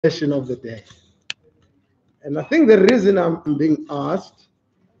session of the day. And I think the reason I'm being asked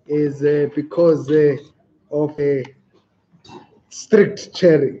is because of a strict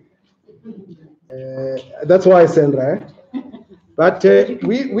chairing. That's why I send, right? But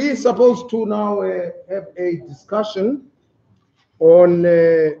we're supposed to now have a discussion on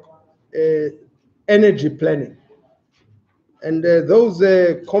energy planning. And those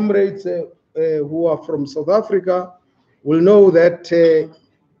comrades who are from South Africa will know that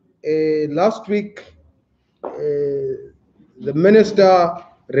last week the minister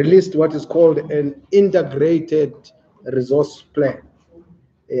released what is called an integrated resource plan,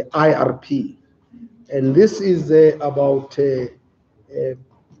 IRP. And this is about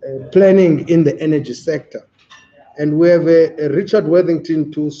planning in the energy sector. And we have Richard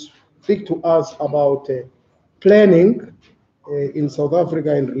Worthington to speak to us about planning in South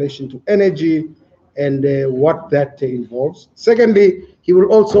Africa in relation to energy and what that involves. Secondly, he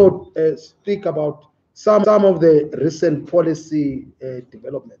will also speak about some of the recent policy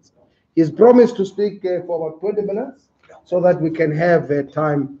developments. He's promised to speak for about 20 minutes so that we can have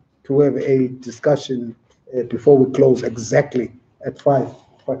time to have a discussion before we close exactly at 5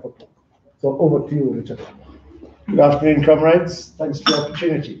 o'clock. So over to you, Richard. Good afternoon, comrades. Thanks for the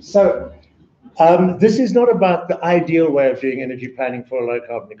opportunity. So this is not about the ideal way of doing energy planning for a low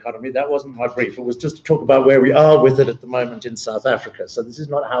carbon economy. That wasn't my brief. It was just to talk about where we are with it at the moment in South Africa. So this is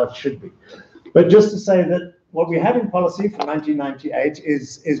not how it should be. But just to say that what we have in policy from 1998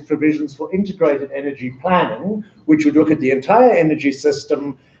 is provisions for integrated energy planning, which would look at the entire energy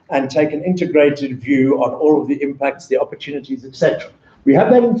system and take an integrated view on all of the impacts, the opportunities, etc. We have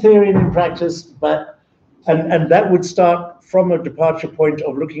that in theory and in practice, but and that would start from a departure point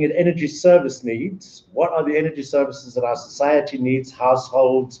of looking at energy service needs. What are the energy services that our society needs,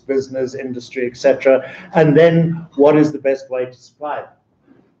 households, business, industry, etc. And then what is the best way to supply them?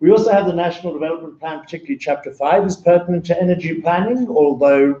 We also have the National Development Plan, particularly Chapter 5 is pertinent to energy planning,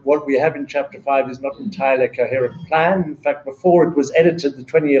 although what we have in Chapter 5 is not entirely a coherent plan. In fact, before it was edited, the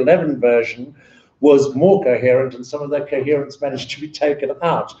 2011 version was more coherent, and some of that coherence managed to be taken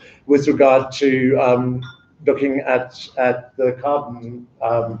out with regard to looking at the carbon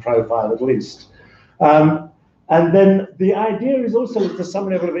profile, at least. And then the idea is also that there's some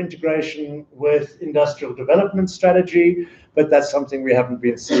level of integration with industrial development strategy, but that's something we haven't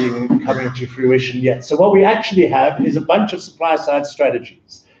been seeing coming to fruition yet. So what we actually have is a bunch of supply-side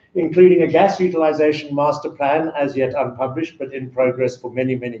strategies, including a gas utilization master plan, as yet unpublished, but in progress for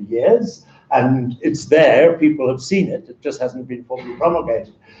many, many years. And it's there, people have seen it, it just hasn't been formally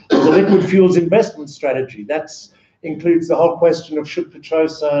promulgated. There's a liquid fuels investment strategy. That includes the whole question of should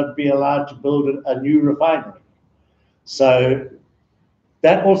Petrosa be allowed to build a new refinery. So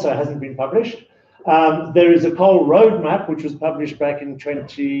that also hasn't been published. There is a coal roadmap, which was published back in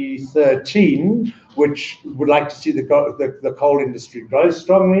 2013, which would like to see the coal industry grow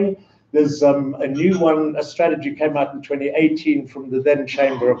strongly. There's a new one, a strategy came out in 2018 from the then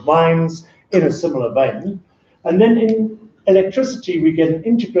Chamber of Mines in a similar vein. And then in electricity, we get an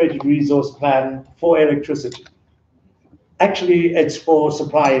integrated resource plan for electricity. Actually, it's for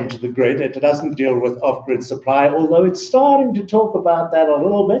supply into the grid. It doesn't deal with off-grid supply, although it's starting to talk about that a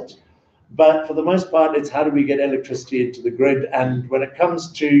little bit. But for the most part, it's how do we get electricity into the grid? And when it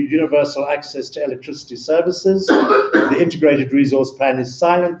comes to universal access to electricity services, the integrated resource plan is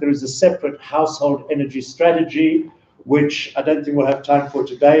silent. There is a separate household energy strategy, which I don't think we'll have time for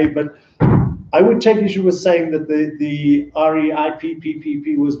today. But I would take issue with saying that the REIP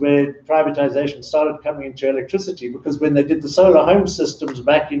PPP was where privatization started coming into electricity, because when they did the solar home systems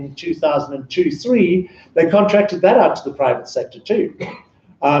back in 2002-3, they contracted that out to the private sector too.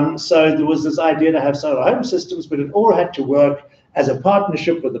 So there was this idea to have solar home systems, but it all had to work as a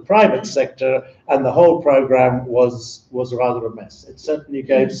partnership with the private sector, and the whole program was rather a mess. It certainly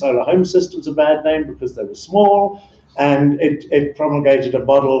gave solar home systems a bad name because they were small, and it promulgated a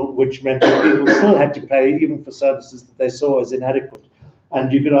model which meant that people still had to pay even for services that they saw as inadequate.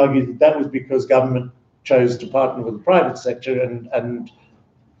 And you could argue that that was because government chose to partner with the private sector and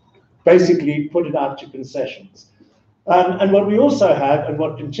basically put it out to concessions. And what we also have, and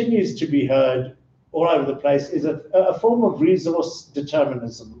what continues to be heard all over the place, is a form of resource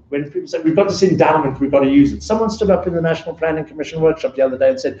determinism. When people say, we've got this endowment, we've got to use it. Someone stood up in the National Planning Commission workshop the other day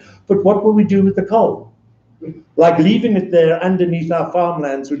and said, but what will we do with the coal? Like leaving it there underneath our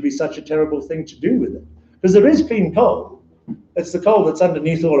farmlands would be such a terrible thing to do with it. Because there is clean coal. It's the coal that's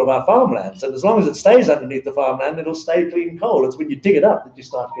underneath all of our farmlands. And as long as it stays underneath the farmland, it'll stay clean coal. It's when you dig it up that you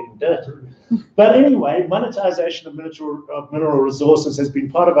start getting dirty. But anyway, monetization of mineral resources has been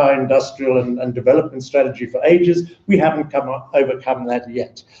part of our industrial and development strategy for ages. We haven't overcome that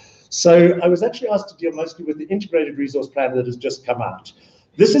yet. So I was actually asked to deal mostly with the integrated resource plan that has just come out.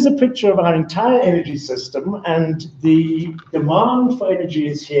 This is a picture of our entire energy system, and the demand for energy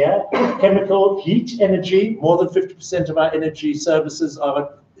is here. Chemical, heat energy, more than 50% of our energy services our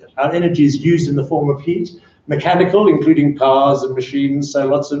energy is used in the form of heat. Mechanical, including cars and machines, so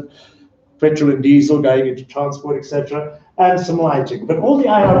lots of petrol and diesel going into transport, etc., and some lighting. But all the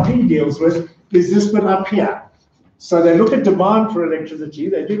IRP deals with is this bit up here. So they look at demand for electricity,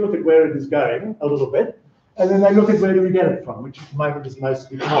 they do look at where it is going a little bit, and then they look at where do we get it from, which at the moment is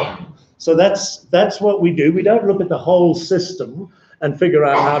mostly coal. So that's what we do. We don't look at the whole system and figure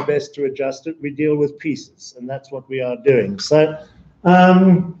out how best to adjust it. We deal with pieces, and that's what we are doing. So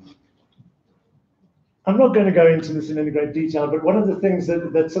I'm not going to go into this in any great detail, but one of the things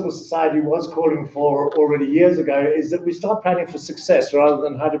that civil society was calling for already years ago is that we start planning for success rather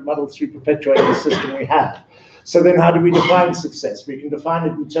than how to muddle through perpetuating the system we have. So then how do we define success? We can define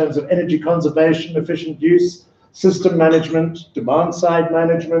it in terms of energy conservation, efficient use, system management, demand side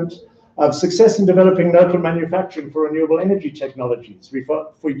management, success in developing local manufacturing for renewable energy technologies.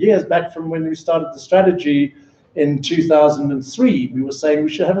 For years back from when we started the strategy in 2003, we were saying we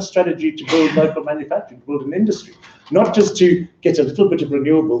should have a strategy to build local manufacturing, to build an industry, not just to get a little bit of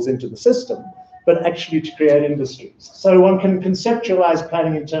renewables into the system, but actually to create industries. So one can conceptualize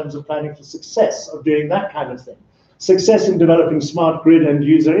planning in terms of planning for success of doing that kind of thing. Success in developing smart grid and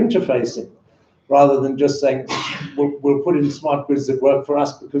user interfacing, rather than just saying, we'll put in smart grids that work for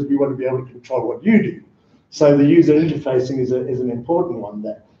us because we want to be able to control what you do. So the user interfacing is an important one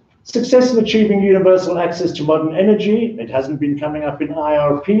there. Success in achieving universal access to modern energy. It hasn't been coming up in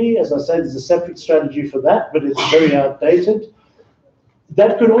IRP. As I said, there's a separate strategy for that, but it's very outdated.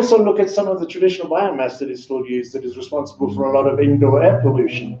 That could also look at some of the traditional biomass that is still used, that is responsible for a lot of indoor air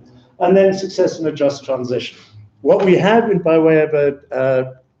pollution. And then success in a just transition. What we have by way of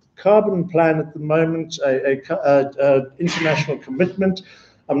a carbon plan at the moment, a international commitment,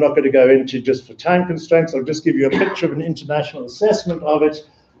 I'm not going to go into just for time constraints. I'll just give you a picture of an international assessment of it.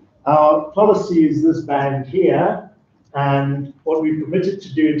 Our policy is this band here, and what we've committed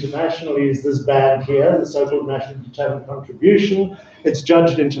to do internationally is this band here, the so-called national determined contribution. It's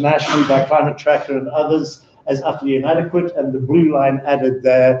judged internationally by Climate Tracker and others as utterly inadequate, and the blue line added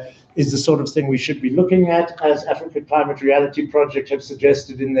there is the sort of thing we should be looking at, as Africa Climate Reality Project have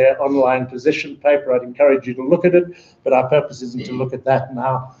suggested in their online position paper. I'd encourage you to look at it, but our purpose isn't to look at that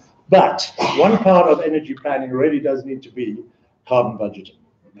now. But one part of energy planning really does need to be carbon budgeting.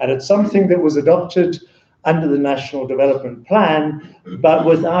 And it's something that was adopted under the National Development Plan, but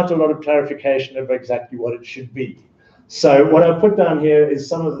without a lot of clarification of exactly what it should be. So what I've put down here is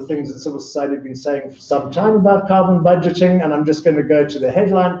some of the things that civil society have been saying for some time about carbon budgeting, and I'm just going to go to the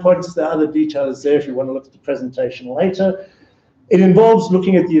headline points. There are other details there if you want to look at the presentation later. It involves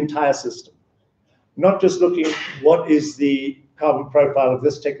looking at the entire system, not just looking at what is the carbon profile of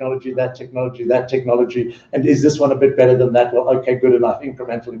this technology, that technology, that technology, and is this one a bit better than that? Well, okay, good enough,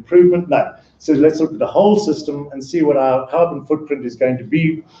 incremental improvement. No. So let's look at the whole system and see what our carbon footprint is going to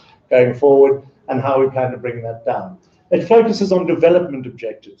be going forward and how we plan to bring that down. It focuses on development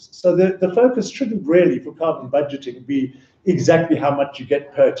objectives. So the focus shouldn't really, for carbon budgeting, be exactly how much you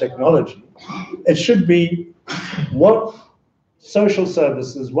get per technology. It should be what social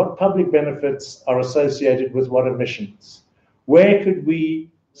services, what public benefits are associated with what emissions. Where could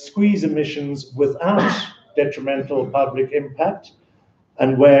we squeeze emissions without detrimental public impact,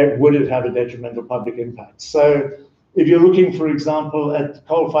 and where would it have a detrimental public impact? So if you're looking, for example, at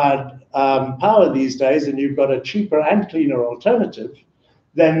coal-fired power these days, and you've got a cheaper and cleaner alternative,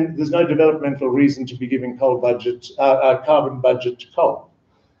 then there's no developmental reason to be giving carbon budget to coal.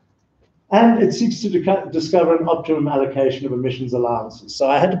 And it seeks to discover an optimum allocation of emissions allowances. So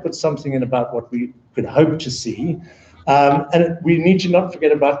I had to put something in about what we could hope to see. And we need to not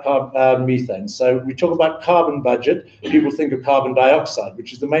forget about methane. So we talk about carbon budget, people think of carbon dioxide,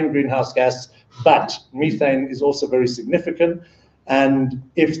 which is the main greenhouse gas, but methane is also very significant. And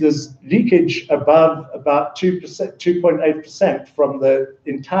if there's leakage above about 2.8% from the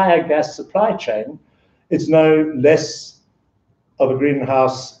entire gas supply chain, it's no less of a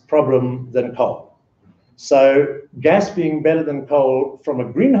greenhouse problem than coal. So gas being better than coal from a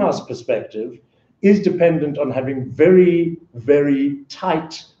greenhouse perspective is dependent on having very, very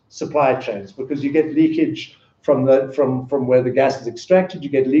tight supply chains, because you get leakage from where the gas is extracted, you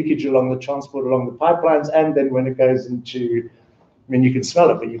get leakage along the transport, along the pipelines, and then when it goes into mean, you can smell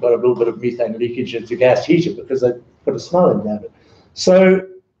it, but you've got a little bit of methane leakage into gas heater because they put a smell in there. So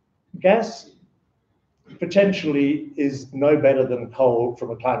gas potentially is no better than coal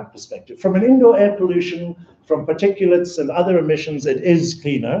from a climate perspective. From an indoor air pollution, from particulates and other emissions, it is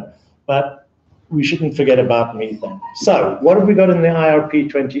cleaner, but we shouldn't forget about methane. So what have we got in the IRP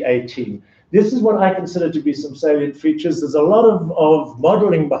 2018? This is what I consider to be some salient features. There's a lot of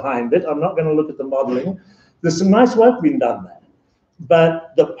modeling behind it. I'm not going to look at the modeling. There's some nice work being done there.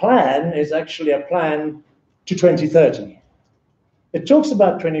 But the plan is actually a plan to 2030. It talks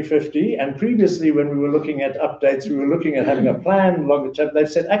about 2050, and previously when we were looking at updates, we were looking at having a plan longer term.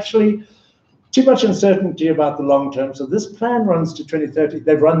 They've said, actually, too much uncertainty about the long term, so this plan runs to 2030.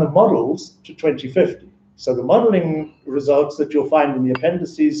 They've run the models to 2050. So the modeling results that you'll find in the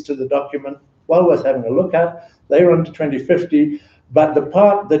appendices to the document, well worth having a look at, they run to 2050, but the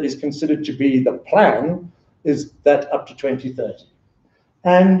part that is considered to be the plan is that up to 2030.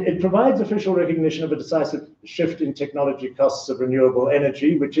 And it provides official recognition of a decisive shift in technology costs of renewable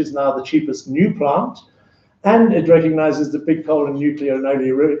energy, which is now the cheapest new plant. And it recognizes that big coal and nuclear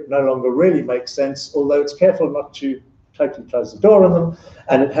no longer really make sense, although it's careful not to totally close the door on them.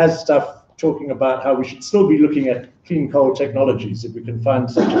 And it has stuff talking about how we should still be looking at clean coal technologies if we can find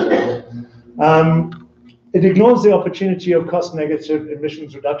such a thing. It ignores the opportunity of cost negative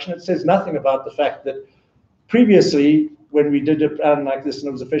emissions reduction. It says nothing about the fact that previously, when we did a plan like this and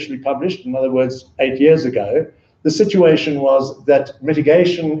it was officially published, in other words, 8 years ago, the situation was that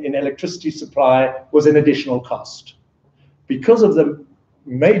mitigation in electricity supply was an additional cost. Because of the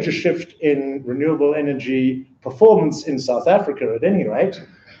major shift in renewable energy performance in South Africa, at any rate,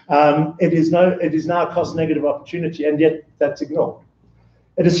 it is now a cost negative opportunity, and yet that's ignored.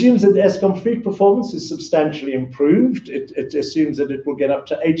 It assumes that the Eskom fleet performance is substantially improved. It assumes that it will get up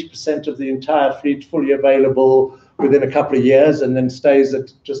to 80% of the entire fleet fully available within a couple of years, and then stays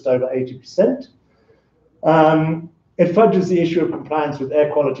at just over 80%. It fudges the issue of compliance with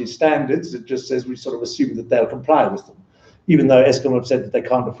air quality standards. It just says we sort of assume that they'll comply with them, even though Eskom have said that they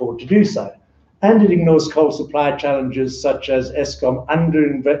can't afford to do so. And it ignores coal supply challenges such as Eskom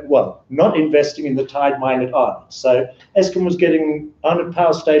not investing in the Tide mine at Arnott. So Eskom was getting Arnott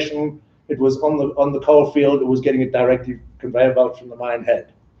Power Station, it was on the coal field, it was getting it directly conveyor belt from the mine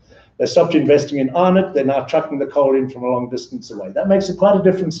head. They stopped investing in Arnott, they're now trucking the coal in from a long distance away. That makes quite a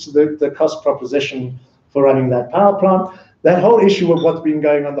difference to the cost proposition for running that power plant. That whole issue of what's been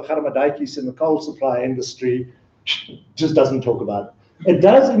going on, the Karamadakis in the coal supply industry, just doesn't talk about it. It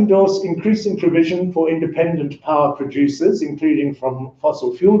does endorse increasing provision for independent power producers, including from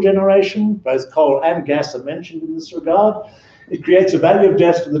fossil fuel generation. Both coal and gas are mentioned in this regard. It creates a value of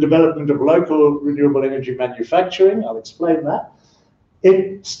death for the development of local renewable energy manufacturing. I'll explain that.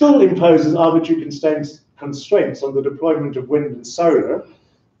 It still imposes arbitrary constraints on the deployment of wind and solar.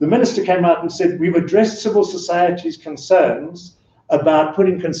 The minister came out and said, we've addressed civil society's concerns about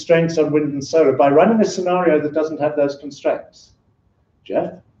putting constraints on wind and solar by running a scenario that doesn't have those constraints.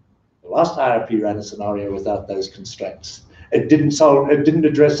 Jeff, the last IRP ran a scenario without those constraints. It didn't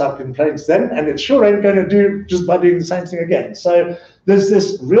address our complaints then, and it sure ain't going to do just by doing the same thing again. So there's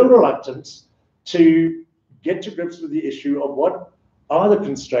this real reluctance to get to grips with the issue of what are the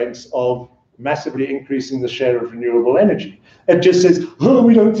constraints of massively increasing the share of renewable energy. It just says, oh,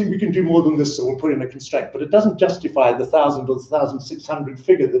 we don't think we can do more than this, so we'll put in a constraint. But it doesn't justify the 1,000 or 1,600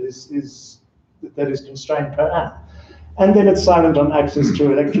 figure that is constrained per annum. And then it's silent on access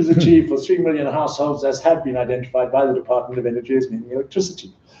to electricity for 3 million households, as have been identified by the Department of Energy as needing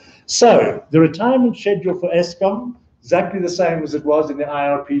electricity. So the retirement schedule for Eskom, exactly the same as it was in the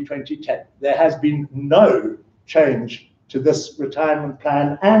IRP 2010. There has been no change to this retirement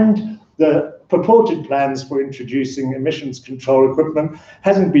plan, and the purported plans for introducing emissions control equipment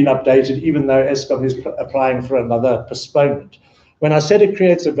hasn't been updated, even though Eskom is applying for another postponement. When I said it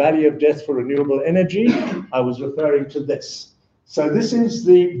creates a valley of death for renewable energy, I was referring to this. So this is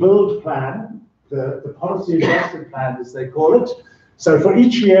the build plan, the policy adjusted plan, as they call it. So for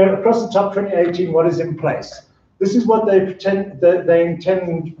each year, across the top 2018, what is in place? This is what they intend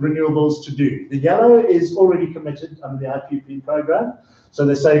renewables to do. The yellow is already committed under the IPP program. So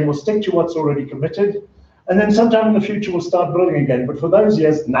they're saying we'll stick to what's already committed, and then sometime in the future we'll start building again. But for those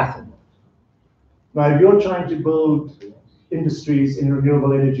years, nothing. Now, if you're trying to build industries in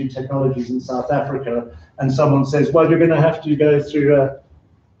renewable energy technologies in South Africa, and someone says, well, you're going to have to go through a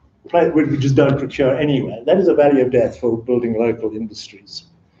place where we just don't procure anywhere, that is a valley of death for building local industries.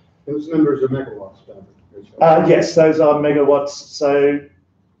 Those numbers are megawatts, yes, those are megawatts. So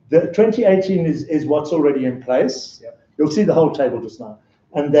the 2018 is what's already in place. Yep. You'll see the whole table just now.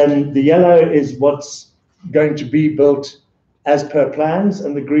 And then the yellow is what's going to be built as per plans,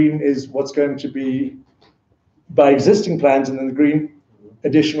 and the green is what's going to be by existing plans, and then the green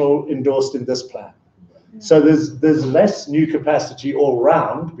additional endorsed in this plan. So there's less new capacity all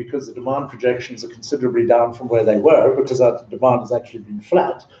round because the demand projections are considerably down from where they were, because our demand has actually been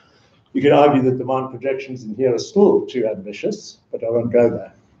flat. You could argue that demand projections in here are still too ambitious, but I won't go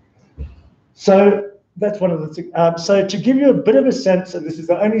there. So that's one of the things. So to give you a bit of a sense, and this is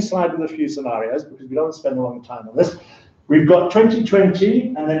the only slide with a few scenarios because we don't want to spend a long time on this, we've got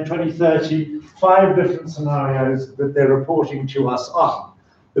 2020 and then 2030, 5 different scenarios that they're reporting to us on.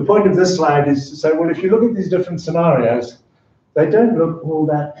 The point of this slide is to say, well, if you look at these different scenarios, they don't look all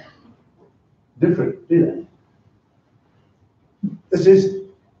that different, do they? This is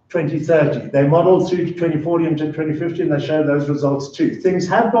 2030. They model through to 2040 and to 2050, and they show those results too. Things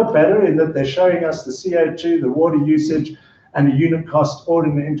have got better in that they're showing us the CO2, the water usage, and the unit cost all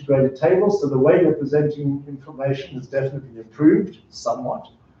in the integrated table. So the way they're presenting information has definitely improved somewhat.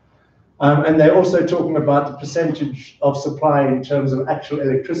 And they're also talking about the percentage of supply in terms of actual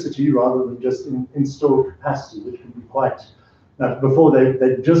electricity rather than just installed capacity, which can be quite. Now, before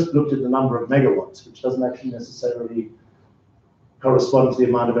they just looked at the number of megawatts, which doesn't actually necessarily correspond to the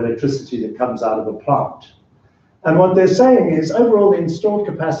amount of electricity that comes out of a plant. And what they're saying is overall the installed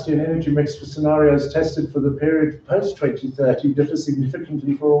capacity and energy mix for scenarios tested for the period post-2030 differs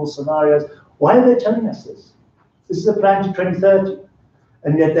significantly for all scenarios. Why are they telling us this? This is a plan to 2030.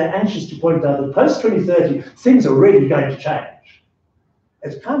 And yet they're anxious to point out that post-2030, things are really going to change.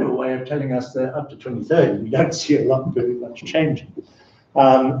 It's kind of a way of telling us that up to 2030, we don't see a lot very much changing.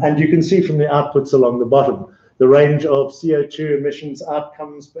 And you can see from the outputs along the bottom, the range of CO2 emissions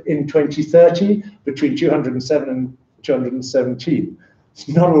outcomes in 2030 between 207 and 217. It's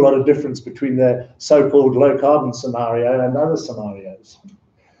not a lot of difference between the so-called low carbon scenario and other scenarios.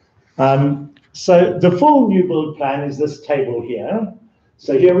 So the full new build plan is this table here.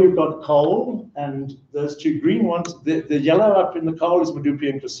 So here we've got coal, and those 2 green ones, the yellow up in the coal is Medupi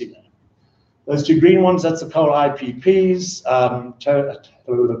and Kusile. Those 2 green ones, that's the coal IPPs,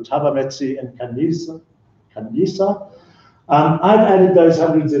 Thabametsi and Kanyisa. I've added those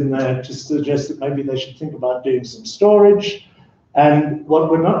hundreds in there to suggest that maybe they should think about doing some storage. And what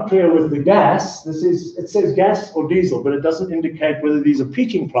we're not clear with the gas, it says gas or diesel, but it doesn't indicate whether these are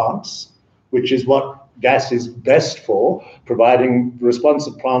peaking plants, which is what gas is best for, providing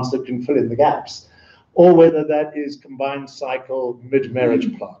responsive plants that can fill in the gaps, or whether that is combined cycle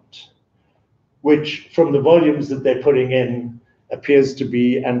mid-merit plant, which from the volumes that they're putting in appears to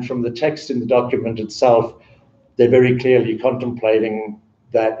be, and from the text in the document itself, they're very clearly contemplating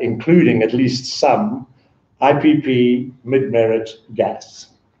that, including at least some IPP mid-merit gas,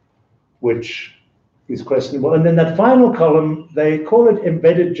 which is questionable. And then that final column, they call it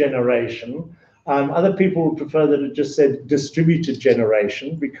embedded generation. Other people would prefer that it just said distributed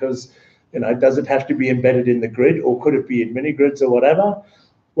generation because, does it have to be embedded in the grid, or could it be in mini grids or whatever?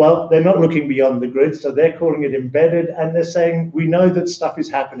 Well, they're not looking beyond the grid, so they're calling it embedded, and they're saying, we know that stuff is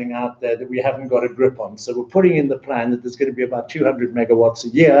happening out there that we haven't got a grip on. So we're putting in the plan that there's going to be about 200 megawatts a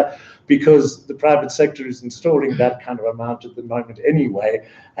year because the private sector is installing that kind of amount at the moment anyway,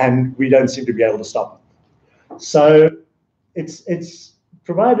 and we don't seem to be able to stop it. So it's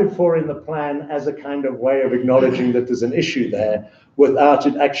provided for in the plan as a kind of way of acknowledging that there's an issue there without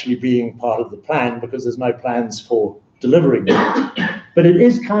it actually being part of the plan because there's no plans for delivering it. But it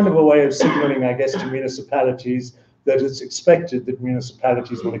is kind of a way of signaling, I guess, to municipalities that it's expected that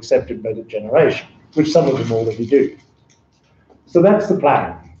municipalities will accept embedded generation, which some of them already do. So that's the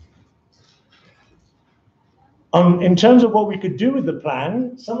plan. In terms of what we could do with the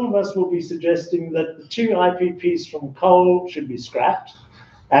plan, some of us will be suggesting that the 2 IPPs from coal should be scrapped,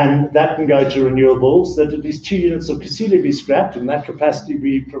 and that can go to renewables, that at least 2 units of Kusile be scrapped, and that capacity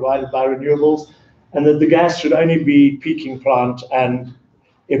be provided by renewables, and that the gas should only be peaking plant, and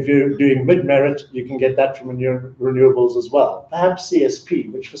if you're doing mid-merit, you can get that from renewables as well. Perhaps CSP,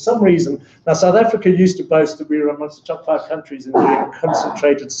 which for some reason, now South Africa used to boast that we were amongst the top 5 countries in doing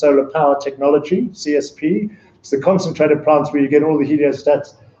concentrated solar power technology, CSP. It's the concentrated plants where you get all the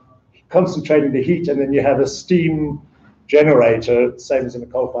heliostats concentrating the heat, and then you have a steam generator, same as in a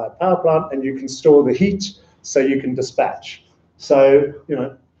coal-fired power plant, and you can store the heat so you can dispatch. So,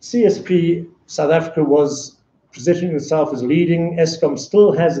 CSP, South Africa was positioning itself as leading. Eskom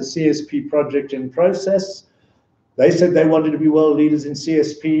still has a CSP project in process. They said they wanted to be world leaders in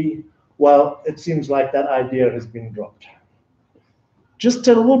CSP. Well, it seems like that idea has been dropped. Just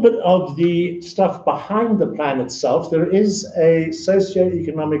a little bit of the stuff behind the plan itself. There is a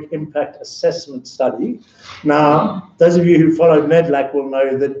socio-economic impact assessment study. Now, those of you who followed MEDLAC will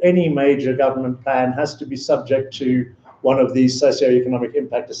know that any major government plan has to be subject to one of these socioeconomic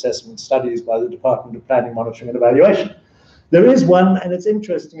impact assessment studies by the Department of Planning, Monitoring and Evaluation. There is one, and it's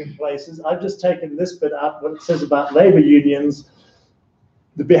interesting in places. I've just taken this bit out, what it says about labour unions.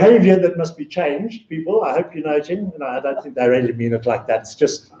 The behaviour that must be changed, people, I hope you're noting, and I don't think they really mean it like that, it's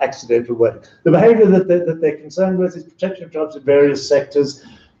just accidental word. The behaviour that they're concerned with is protection of jobs in various sectors,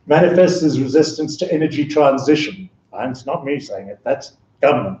 manifests as resistance to energy transition. And it's not me saying it, that's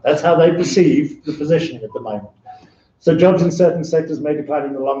government. That's how they perceive the positioning at the moment. So jobs in certain sectors may decline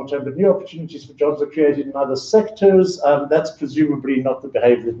in the long term, but new opportunities for jobs are created in other sectors. That's presumably not the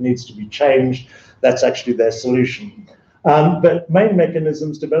behaviour that needs to be changed. That's actually their solution. But main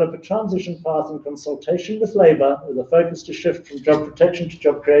mechanisms develop a transition path in consultation with labour with a focus to shift from job protection to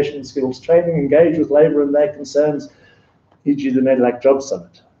job creation and skills training, engage with labour and their concerns, e.g. the NEDLAC Job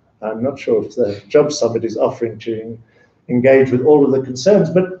Summit. I'm not sure if the Job Summit is offering to engage with all of the concerns,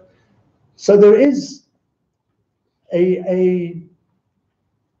 but so there is a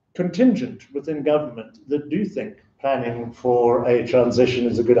contingent within government that do think planning for a transition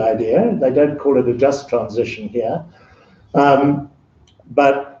is a good idea. They don't call it a just transition here.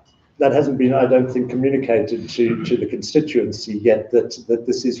 But that hasn't been, I don't think, communicated to the constituency yet, that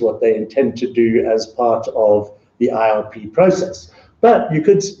this is what they intend to do as part of the IRP process. But you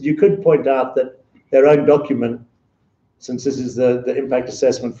could point out that their own document, since this is the impact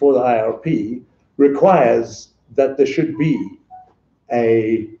assessment for the IRP, requires that there should be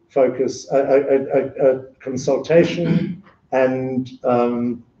a focus, a consultation, and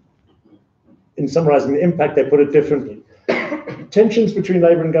in summarizing the impact, they put it differently. Tensions between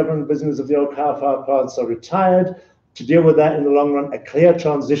labour and government business of the old coal-fired plants are retired. To deal with that in the long run, a clear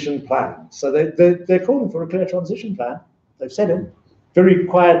transition plan. So they're calling for a clear transition plan. They've said it very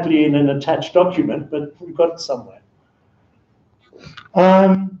quietly in an attached document, but we've got it somewhere.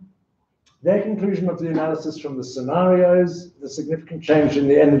 Their conclusion of the analysis from the scenarios, the significant change in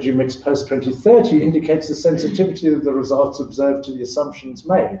the energy mix post-2030 indicates the sensitivity of the results observed to the assumptions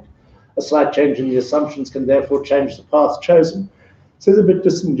made. A slight change in the assumptions can therefore change the path chosen. So it's a bit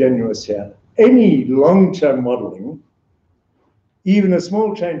disingenuous here. Any long-term modelling, even a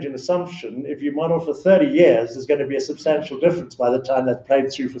small change in assumption, if you model for 30 years, there's going to be a substantial difference by the time that's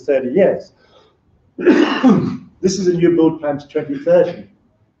played through for 30 years. This is a new build plan to 2030.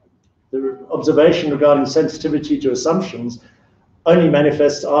 The observation regarding sensitivity to assumptions only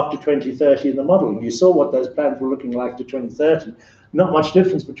manifests after 2030 in the modelling. You saw what those plans were looking like to 2030. Not much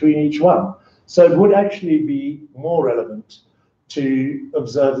difference between each one. So it would actually be more relevant to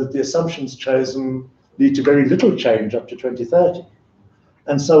observe that the assumptions chosen lead to very little change up to 2030.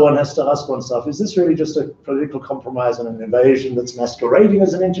 And so one has to ask oneself, is this really just a political compromise and an invasion that's masquerading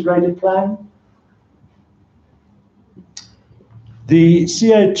as an integrated plan? The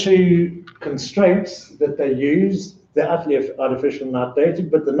CO2 constraints that they use, they're utterly artificial and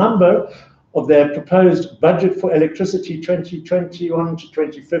outdated, but the number of their proposed budget for electricity 2021 to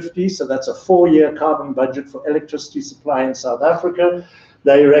 2050, so that's a 4-year carbon budget for electricity supply in South Africa.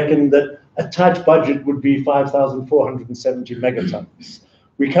 They reckon that a tight budget would be 5,470 megatons.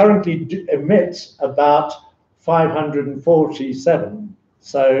 We currently emit about 547.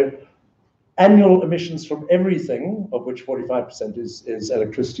 So annual emissions from everything, of which 45% is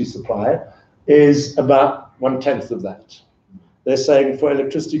electricity supply, is about 1/10 of that. They're saying for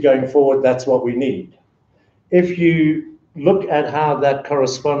electricity going forward, that's what we need. If you look at how that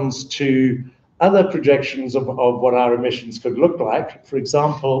corresponds to other projections of what our emissions could look like, for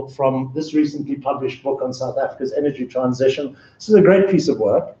example, from this recently published book on South Africa's energy transition, this is a great piece of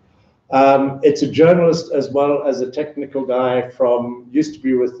work. It's a journalist as well as a technical guy from, used to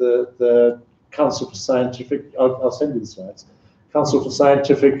be with the Council for Scientific, I'll send you the slides, Council for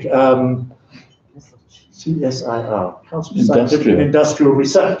Scientific, CSIR, Council for Scientific and Industrial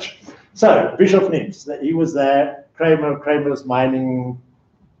Research. So, Bischoff Nims, he was there, Kramer's mining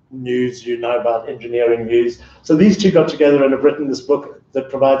news, you know about engineering news. So these two got together and have written this book that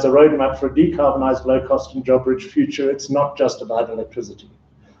provides a roadmap for a decarbonized, low-cost and job-rich future. It's not just about electricity.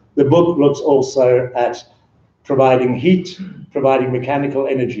 The book looks also at providing heat, providing mechanical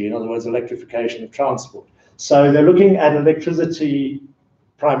energy, in other words, electrification of transport. So they're looking at electricity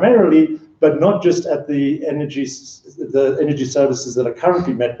primarily, but not just at the energy services that are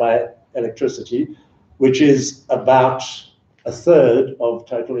currently met by electricity, which is about 1/3 of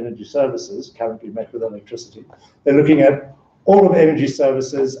total energy services currently met with electricity. They're looking at all of energy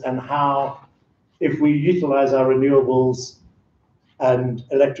services and how, if we utilize our renewables and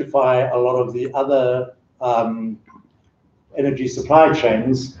electrify a lot of the other energy supply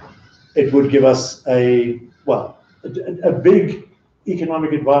chains, it would give us a big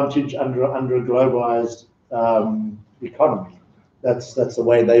economic advantage under a globalized economy. That's the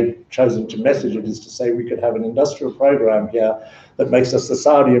way they've chosen to message it, is to say we could have an industrial program here that makes us the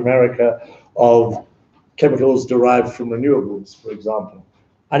Saudi America of chemicals derived from renewables, for example.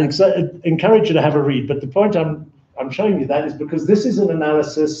 I'd encourage you to have a read, but the point I'm showing you that is because this is an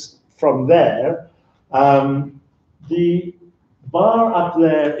analysis from there. The bar up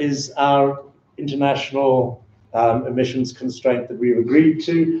there is our international emissions constraint that we've agreed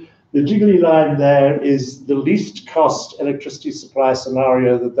to. The jiggly line there is the least cost electricity supply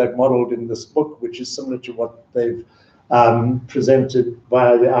scenario that they've modeled in this book, which is similar to what they've presented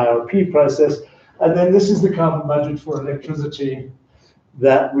via the IRP process. And then this is the carbon budget for electricity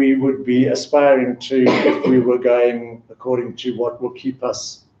that we would be aspiring to if we were going according to what will keep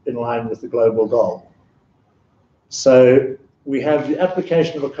us in line with the global goal. So we have the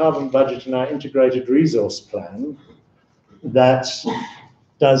application of a carbon budget in our integrated resource plan that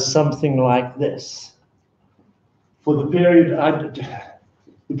does something like this. For the period,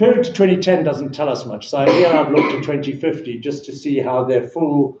 the period to 2010 doesn't tell us much. So here I've looked at 2050 just to see how their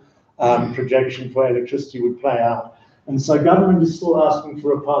full projection for electricity would play out. And so government is still asking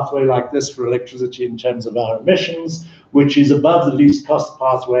for a pathway like this for electricity in terms of our emissions, which is above the least cost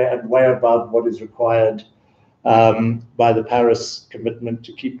pathway and way above what is required by the Paris commitment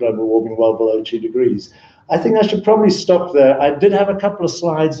to keep global warming well below 2 degrees. I think I should probably stop there. I did have a couple of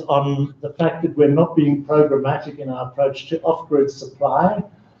slides on the fact that we're not being programmatic in our approach to off-grid supply.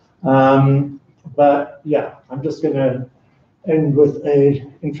 But yeah, I'm just going to end with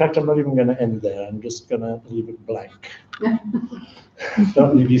in fact, I'm not even going to end there. I'm just going to leave it blank.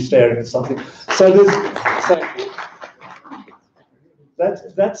 Don't leave you staring at something. So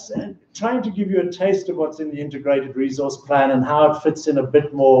that's trying to give you a taste of what's in the integrated resource plan and how it fits in a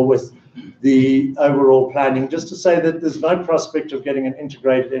bit more with the overall planning. Just to say that there's no prospect of getting an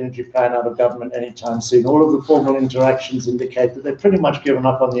integrated energy plan out of government anytime soon. All of the formal interactions indicate that they've pretty much given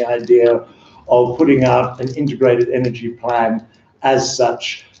up on the idea of putting out an integrated energy plan as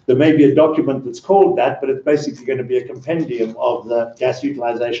such. There may be a document that's called that, but it's basically going to be a compendium of the gas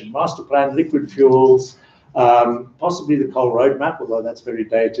utilization master plan, liquid fuels, possibly the coal roadmap, although that's very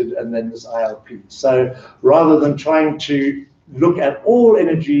dated, and then this IRP. So rather than trying to look at all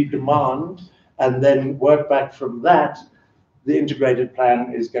energy demand and then work back from that, the integrated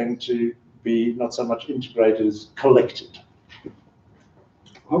plan is going to be not so much integrated as collected.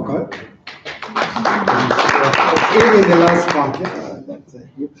 Okay. Even the last part, yeah, that's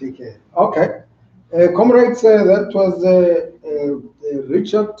you take care. Okay. Comrades, that was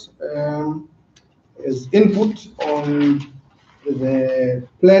Richard. His input on the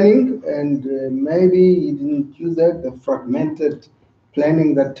planning, and maybe he didn't use that, the fragmented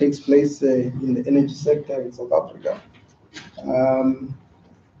planning that takes place in the energy sector in South Africa.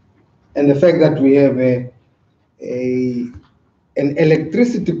 And the fact that we have an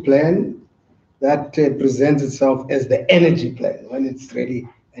electricity plan that presents itself as the energy plan, when it's really,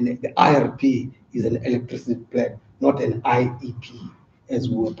 and the IRP is an electricity plan, not an IEP, as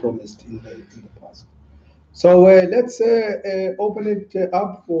we were promised in the past. So let's open it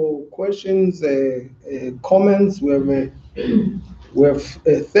up for questions, comments. We have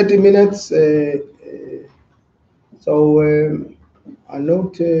 30 minutes. So I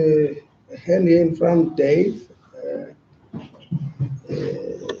note a hand here in front, Dave.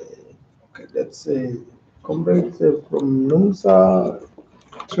 Okay, that's comrades from NUMSA.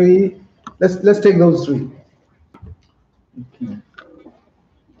 3. Let's take those 3. Okay.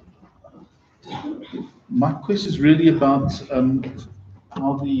 My question is really about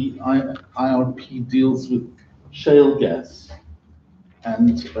how the IRP deals with shale gas.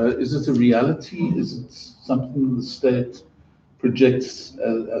 And is it a reality? Is it something the state projects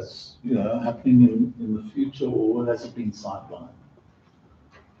as happening in the future, or has it been sidelined?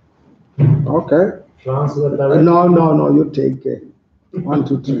 Okay. No, you take 1,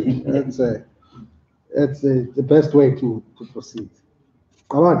 2, 3. That's the best way to proceed.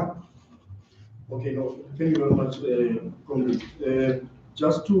 Come on. Okay, no, thank you very much, Comrade.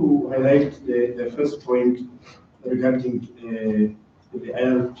 Just to highlight the first point regarding the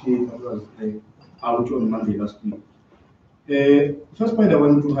IRP that was out on Monday last week. First point I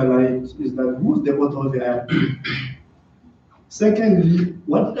want to highlight is that who's the author of the IRP? Secondly,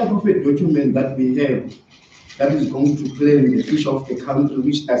 what type of a document that we have that is going to claim the future of the country,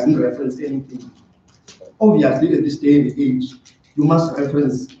 which doesn't reference anything? Obviously, at this day and age, you must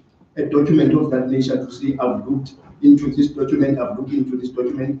reference a document of that nature to say, I've looked into this document, I've looked into this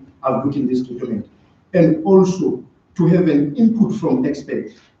document, I've looked in this document. And also to have an input from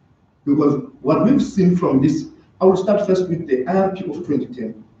experts. Because what we've seen from this, I will start first with the IRP of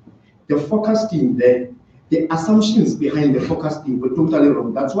 2010. The forecasting there the assumptions behind the forecasting were totally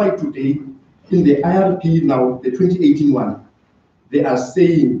wrong. That's why today, in the IRP now, the 2018 one, they are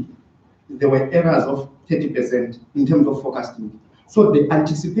saying there were errors of 30% in terms of forecasting. So the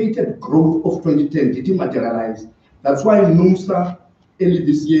anticipated growth of 2010 didn't materialize. That's why NUMSA early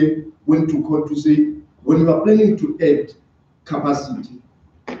this year went to court to say, when you are planning to add capacity,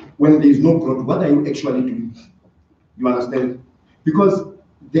 when there is no growth, what are you actually doing? You understand? Because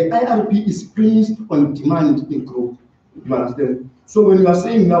the IRP is premised on demand in growth. You understand? So when you are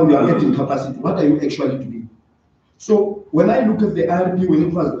saying now you are adding capacity, what are you actually doing? So when I look at the IRP when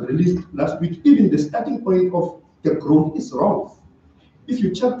it was released last week, even the starting point of the growth is wrong. If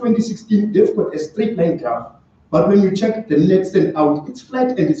you check 2016, they've got a straight line graph, but when you check the net sent out, it's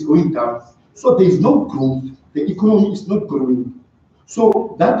flat and it's going down. So there is no growth. The economy is not growing.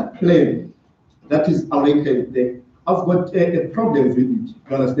 So that plan that is outlined there, I've got a problem with it.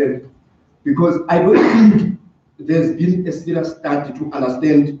 You understand? Because I don't think there's been a serious study to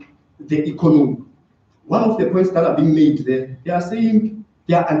understand the economy. One of the points that are being made there, they are saying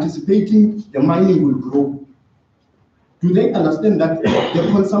they are anticipating the mining will grow. Do they understand that the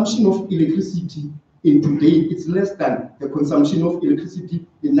consumption of electricity in today is less than the consumption of electricity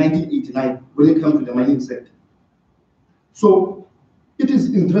in 1989 when it comes to the mining sector? So it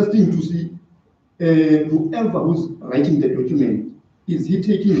is interesting to see whoever who's writing the document, is he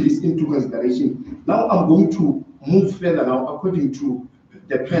taking this into consideration? Now I'm going to move further now according to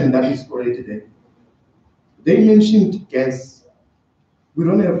the plan that is already there. They mentioned gas. We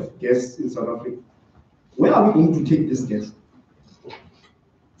don't have gas in South Africa. Where are we going to take this gas?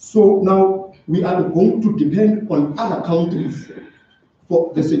 So now we are going to depend on other countries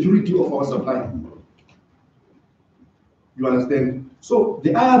for the security of our supply. You understand? So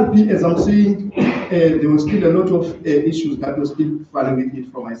the IRP, as I'm saying, there was still a lot of issues that were still falling with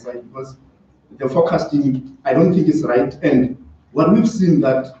it from my side because the forecasting, I don't think is right. And what we've seen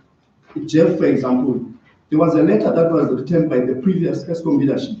that, Jeff, for example, there was a letter that was written by the previous Eskom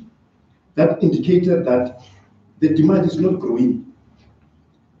leadership that indicated that the demand is not growing.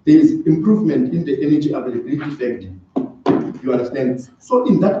 There is improvement in the energy availability factor. You understand? So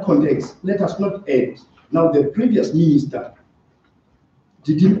in that context, let us not add. Now the previous minister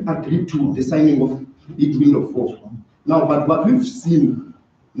didn't agree to the signing of the Window 4. Now, but what we've seen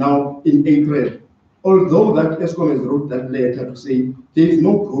now in April, although that Eskom has wrote that letter to say there is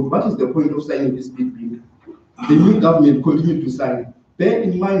no growth, what is the point of signing this big window? The new government continued to sign. Bear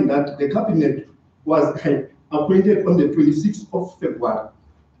in mind that the cabinet was appointed on the 26th of February.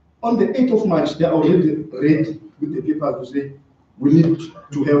 On the 8th of March, they are already ready with the papers to say, we need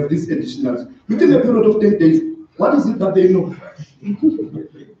to have this additional. Within a period of 10 days, what is it that they know?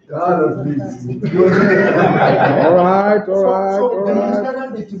 All right. So the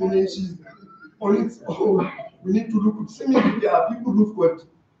ministerial determination on its own, we need to look. Similarly, there are people who've got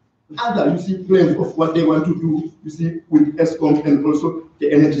other, plans of what they want to do, with Eskom and also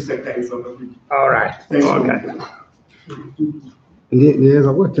the energy sector in South Africa. All right. Thanks. Yes,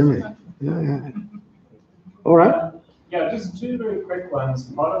 I've got 10 minutes. Yeah. All right. Yeah, just two very quick ones.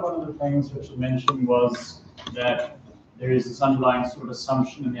 Part of one of the things which you mentioned was that there is this underlying sort of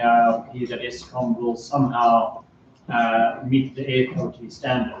assumption in the IRP that Eskom will somehow meet the air quality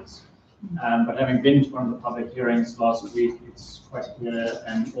standards. But having been to one of the public hearings last week, it's quite clear,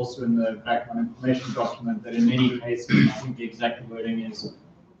 and also in the background information document, that in many cases, I think the exact wording is,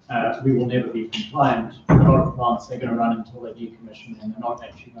 we will never be compliant. A lot of plants, they're going to run until they decommission, and they're not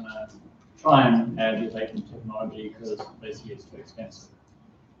actually going to try and add latent technology because basically it's too expensive.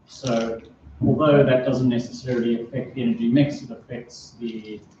 So although that doesn't necessarily affect the energy mix, it affects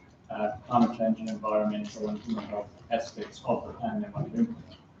the climate change and environmental and human health aspects of the plan they want to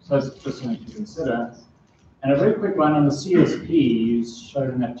implement. So it's just something to consider. And a very quick one on the CSP, you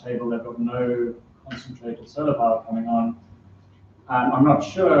showed in that table they've got no concentrated solar power coming on. I'm not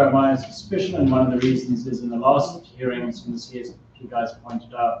sure, my suspicion, and one of the reasons is in the last hearings when the CSP guys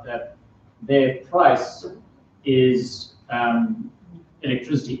pointed out that their price is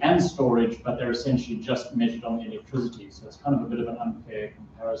electricity and storage, but they're essentially just measured on the electricity. So it's kind of a bit of an unfair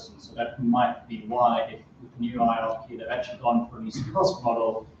comparison. So that might be why, if with the new IRP, they've actually gone for a least cost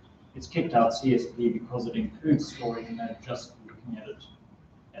model, it's kicked out CSP because it includes storage and they're just looking at it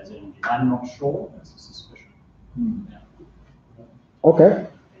as energy. I'm not sure, that's a suspicion. Yeah. Okay.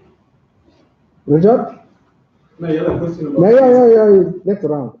 Richard? No, you have a question about Yeah. Next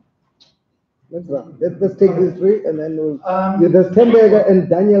round. Let's take these three and then we'll. There's Temberger and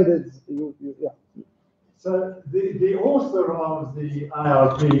Daniel. Yeah. So the author of the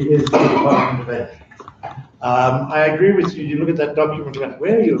IRP is the Department of Energy. I agree with you. You look at that document,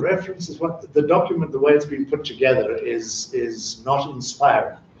 where are your references? What the document, the way it's been put together, is not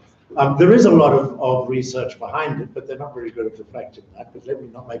inspiring. There is a lot of research behind it, but they're not very good at reflecting that. But let me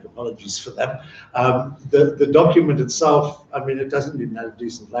not make apologies for them. The document itself, I mean, it doesn't even have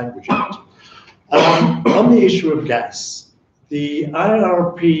decent language in it. On the issue of gas, the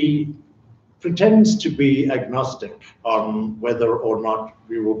IRP pretends to be agnostic on whether or not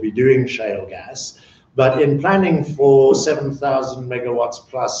we will be doing shale gas, but in planning for 7,000 megawatts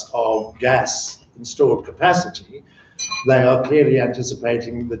plus of gas installed capacity, they are clearly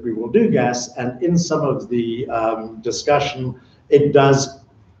anticipating that we will do gas, and in some of the discussion, it does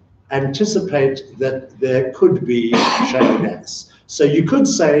anticipate that there could be shale gas. So you could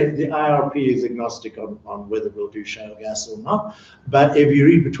say the IRP is agnostic on whether we'll do shale gas or not, but if you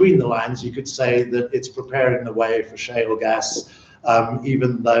read between the lines, you could say that it's preparing the way for shale gas,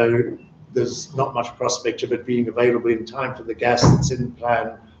 even though there's not much prospect of it being available in time for the gas that's in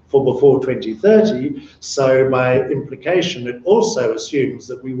plan for before 2030. So by implication, it also assumes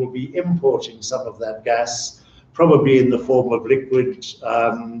that we will be importing some of that gas, probably in the form of liquid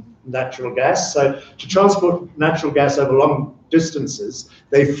natural gas. So to transport natural gas over long distances,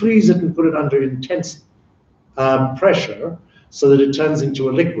 they freeze it and put it under intense pressure so that it turns into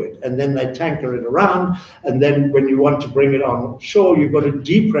a liquid, and then they tanker it around, and then when you want to bring it on shore, you've got to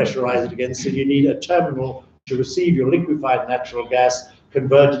depressurize it again, so you need a terminal to receive your liquefied natural gas,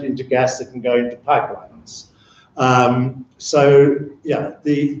 convert it into gas that can go into pipelines. So yeah,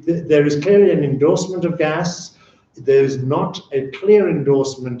 there is clearly an endorsement of gas. There's not a clear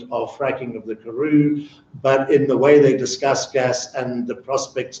endorsement of fracking of the Karoo, but in the way they discuss gas and the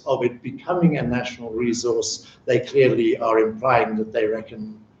prospects of it becoming a national resource, they clearly are implying that they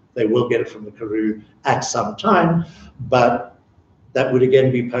reckon they will get it from the Karoo at some time, but that would again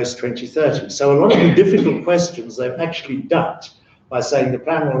be post-2030. So a lot of the difficult questions they've actually ducked by saying the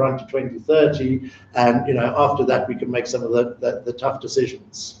plan will run to 2030, and after that we can make some of the tough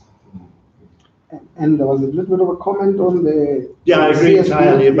decisions. And there was a little bit of a comment on the I agree CSP.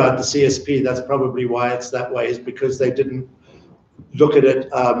 entirely about the CSP. That's probably why it's that way, is because they didn't look at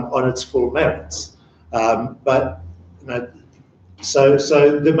it on its full merits. So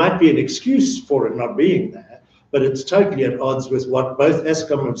there might be an excuse for it not being there, but it's totally at odds with what both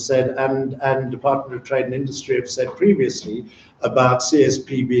Eskom have said and Department of Trade and Industry have said previously about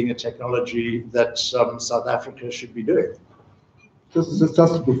CSP being a technology that South Africa should be doing.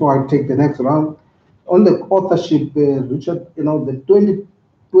 Just before I take the next round, on the authorship, Richard, the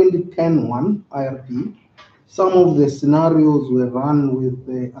 2010 one IRP, some of the scenarios were run with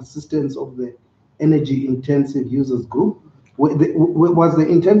the assistance of the Energy Intensive Users Group. Was the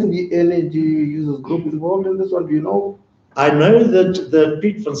Intensive Energy Users Group involved in this one? Do you know? I know that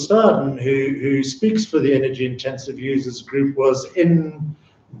Piet van Staden, who speaks for the Energy Intensive Users Group, was in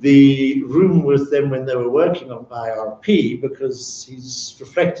the room with them when they were working on IRP, because he's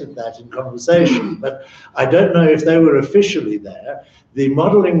reflected that in conversation. But I don't know if they were officially there. The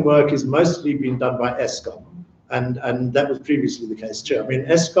modeling work has mostly been done by Eskom, and that was previously the case too. I mean,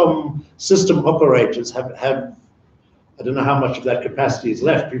 Eskom system operators have I don't know how much of that capacity is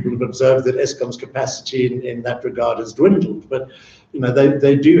left. People have observed that Eskom's capacity in that regard has dwindled, but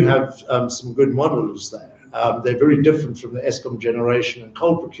they do have some good modelers there. They're very different from the Eskom generation and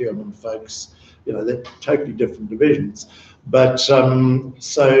coal procurement folks. They're totally different divisions. But so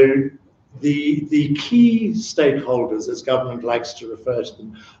the key stakeholders, as government likes to refer to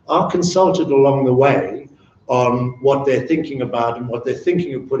them, are consulted along the way on what they're thinking about and what they're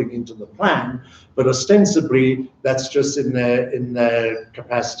thinking of putting into the plan. But ostensibly, that's just in their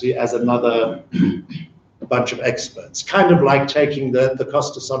capacity as another bunch of experts, kind of like taking the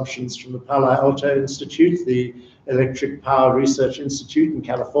cost assumptions from the Palo Alto Institute, the Electric Power Research Institute in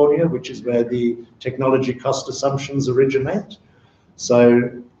California, which is where the technology cost assumptions originate.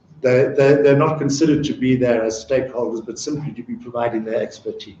 So they're not considered to be there as stakeholders, but simply to be providing their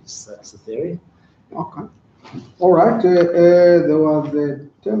expertise. That's the theory. Okay. All right. There was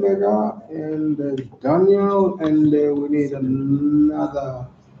Tembega and Daniel, and we need another.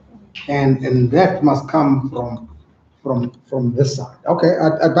 And that must come from this side. Okay,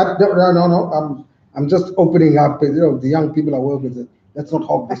 but no. I'm just opening up. The young people I work with. Let's not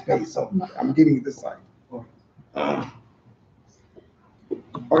hog the space. So I'm giving it this side. Okay,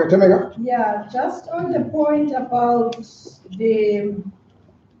 Temega. Yeah, just on the point about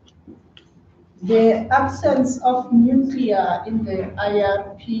the absence of nuclear in the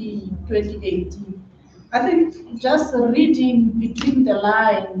IRP 2018. I think just reading between the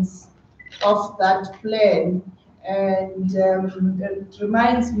lines of that plan, and it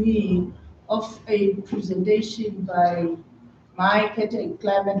reminds me of a presentation by my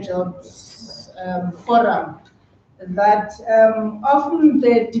Climate Jobs Forum that often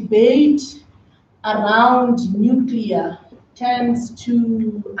the debate around nuclear tends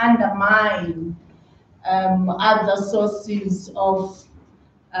to undermine other sources of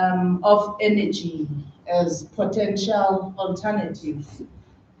energy as potential alternatives.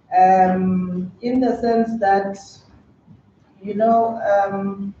 In the sense that, you know,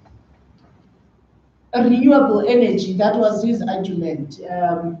 a renewable energy, that was his argument,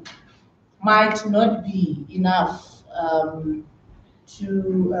 might not be enough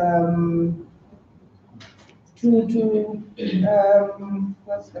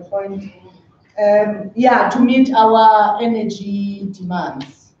what's the point? Yeah, to meet our energy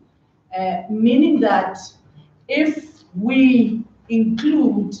demands. Meaning that if we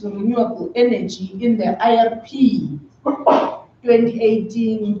include renewable energy in the IRP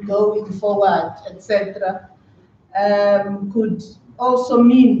 2018 going forward, etc., could also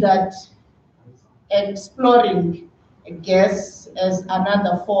mean that exploring gas as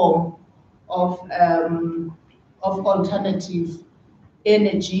another form of alternative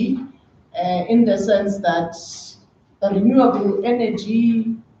energy, in the sense that the renewable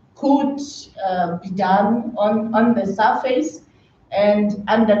energy could be done on the surface, and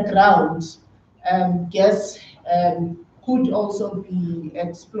underground gas could also be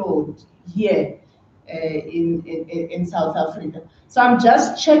explored here in South Africa. So I'm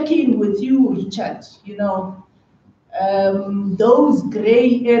just checking with you, Richard, you know, those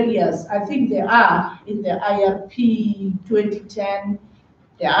gray areas, I think there are in the IRP 2010,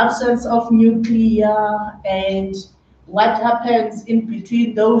 the absence of nuclear, and what happens in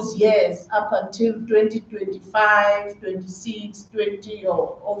between those years up until 2025, 26, 20,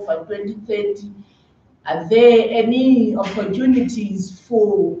 or over 2030. Are there any opportunities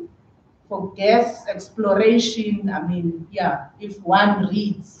for gas exploration? I mean, yeah, if one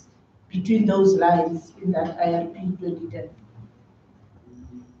reads between those lines in that IRP 2010.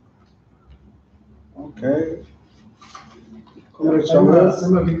 Okay.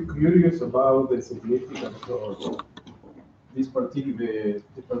 I'm a bit curious about the significance of this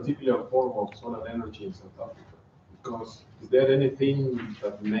particular form of solar energy in South Africa. Because is there anything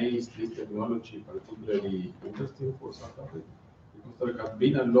that makes this technology particularly interesting for South Africa? Because there have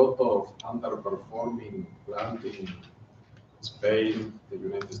been a lot of underperforming plants in Spain, the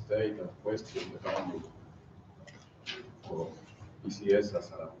United States, and question the value of ECS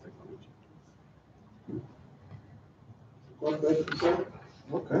as a technology. Okay.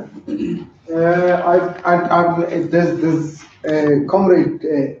 There's Comrade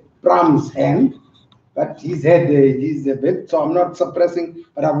Bram's hand, but he's a bit, so I'm not suppressing,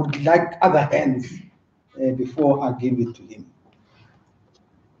 but I would like other hands before I give it to him.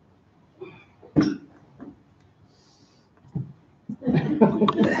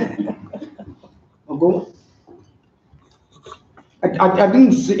 I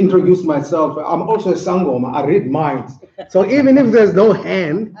didn't introduce myself. I'm also a Sangoma. I read minds. So even if there's no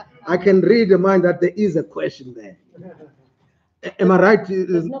hand, I can read the mind that there is a question there. Am I right?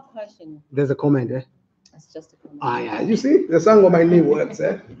 There's no question. There's a comment, eh? It's just a comment. Ah, yeah. You see, the Sangoma new words,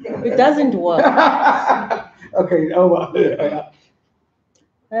 eh? It doesn't work. Okay. Over.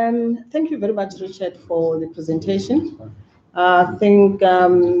 Thank you very much, Richard, for the presentation. I think,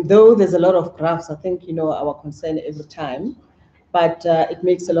 though there's a lot of graphs, I think you know our concern every time, but it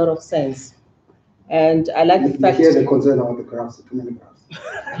makes a lot of sense. And I like the fact. Here's the concern about the graphs, too many graphs.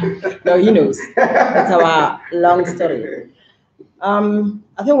 No, he knows. That's our long story.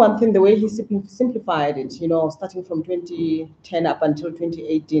 I think one thing, the way he simplified it, you know, starting from 2010 up until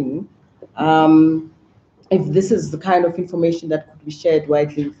 2018, if this is the kind of information that could be shared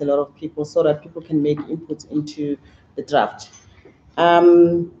widely with a lot of people so that people can make inputs into the draft.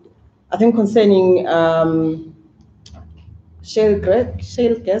 I think concerning shale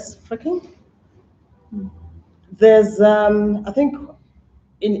gas fracking, there's, I think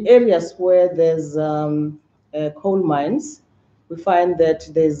in areas where there's coal mines, we find that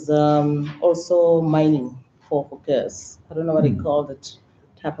there's also mining for gas. I don't know what they call that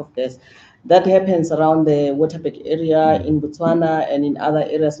type of gas. That happens around the Waterberg area in Botswana and in other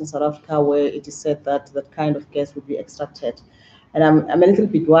areas in South Africa where it is said that that kind of gas would be extracted. And I'm a little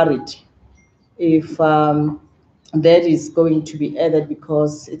bit worried if that is going to be added,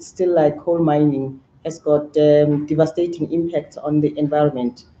 because it's still like coal mining has got devastating impacts on the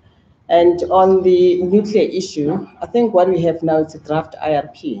environment. And on the nuclear issue, I think what we have now is a draft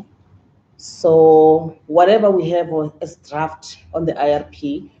IRP. So whatever we have as draft on the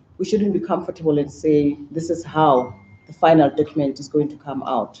IRP, we shouldn't be comfortable and say this is how the final document is going to come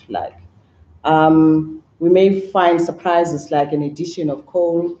out like. We may find surprises like an addition of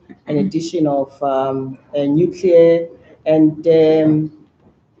coal, an addition of nuclear, and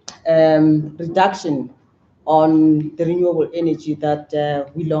reduction on the renewable energy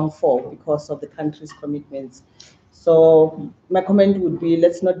that we long for because of the country's commitments. So my comment would be,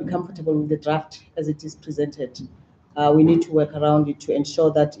 let's not be comfortable with the draft as it is presented. We need to work around it to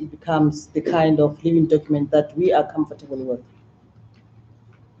ensure that it becomes the kind of living document that we are comfortable with.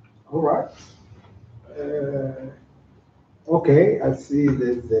 All right. Okay, I see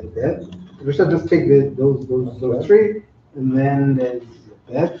there's Beth. We should just take those three, and then there's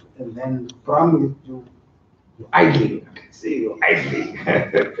Beth, and then Pram, you're idling. I can see you're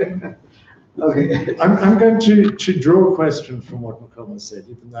idling. Okay. I'm going to draw a question from what Makoma said,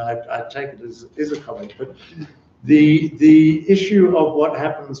 even though I take it as a comment. But the issue of what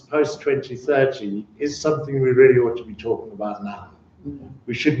happens post 2030 is something we really ought to be talking about now.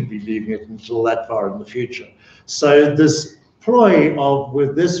 We shouldn't be leaving it until that far in the future. So this ploy of,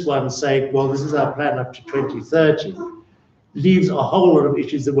 with this one saying, well, this is our plan up to 2030, leaves a whole lot of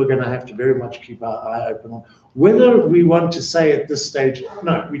issues that we're going to have to very much keep our eye open on. Whether we want to say at this stage,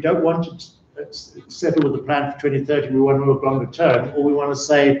 no, we don't want to settle with the plan for 2030, we want to look longer term, or we want to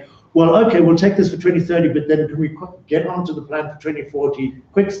say, well, okay, we'll take this for 2030, but then can we get onto the plan for 2040,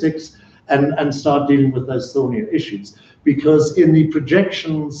 quick sticks, and start dealing with those thornier issues? Because in the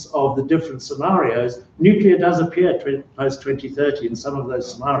projections of the different scenarios, nuclear does appear post 2030 in some of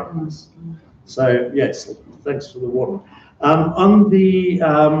those scenarios. So yes, thanks for the warning. On the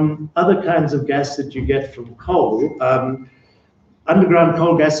other kinds of gas that you get from coal, underground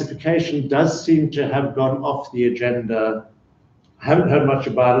coal gasification does seem to have gone off the agenda. I haven't heard much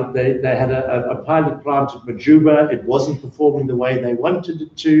about it. They had a pilot plant at Majuba. It wasn't performing the way they wanted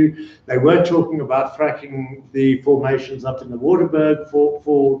it to. They were talking about fracking the formations up in the Waterberg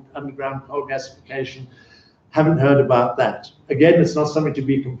for underground coal gasification. Haven't heard about that. Again, it's not something to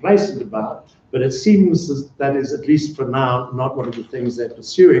be complacent about, but it seems that is, at least for now, not one of the things they're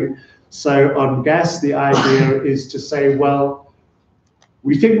pursuing. So on gas, the idea is to say, well,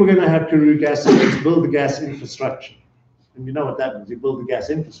 we think we're going to have Karoo gas, so let's build the gas infrastructure. And you know what that means, you build the gas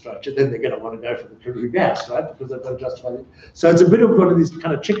infrastructure, then they're going to want to go for the Karoo gas, right? Because they've got to justify it. So it's a bit of one of these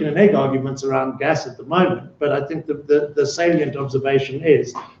kind of chicken and egg arguments around gas at the moment. But I think the salient observation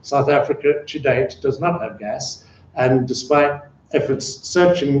is South Africa to date does not have gas. And despite efforts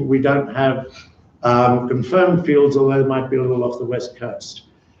searching, we don't have confirmed fields, although they might be a little off the west coast.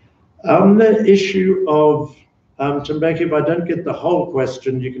 On the issue of Thembeka, if I don't get the whole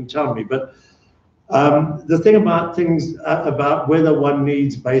question, you can tell me. But the thing about things, about whether one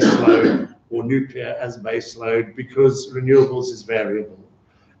needs baseload or nuclear as baseload, because renewables is variable.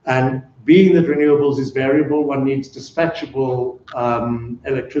 And being that renewables is variable, one needs dispatchable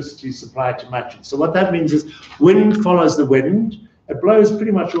electricity supply to match it. So what that means is wind follows the wind. It blows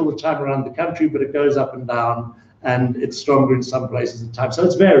pretty much all the time around the country, but it goes up and down, and it's stronger in some places at times. So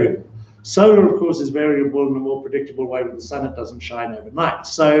it's variable. Solar, of course, is variable in a more predictable way. With the sun, it doesn't shine overnight.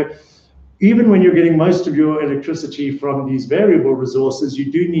 So even when you're getting most of your electricity from these variable resources,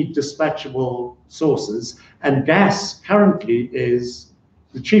 you do need dispatchable sources. And gas currently is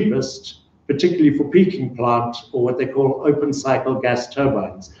the cheapest, particularly for peaking plant, or what they call open cycle gas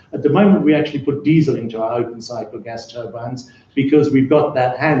turbines. At the moment, we actually put diesel into our open cycle gas turbines because we've got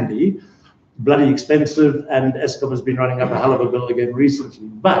that handy. Bloody expensive, and Eskom has been running up a hell of a bill again recently.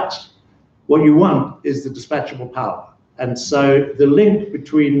 But what you want is the dispatchable power. And so the link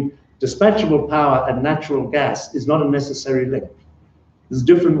between dispatchable power and natural gas is not a necessary link. There's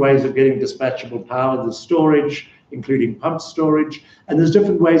different ways of getting dispatchable power. There's storage, including pumped storage, and there's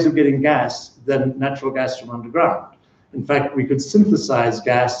different ways of getting gas than natural gas from underground. In fact, we could synthesize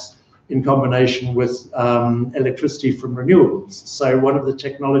gas in combination with electricity from renewables. So one of the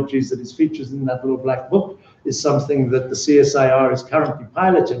technologies that is featured in that little black book is something that the CSIR is currently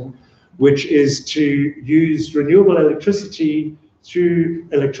piloting, which is to use renewable electricity through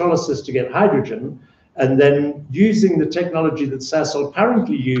electrolysis to get hydrogen, and then using the technology that Sasol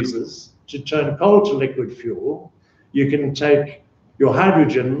currently uses to turn coal to liquid fuel, you can take your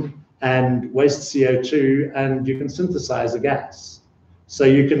hydrogen and waste CO2 and you can synthesize a gas. So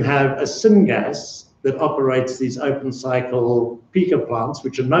you can have a syngas that operates these open cycle peaker plants,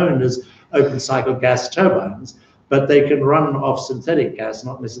 which are known as open cycle gas turbines, but they can run off synthetic gas,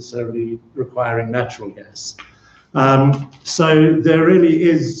 not necessarily requiring natural gas. So there really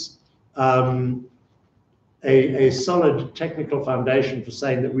is a solid technical foundation for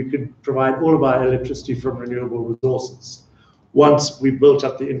saying that we could provide all of our electricity from renewable resources once we built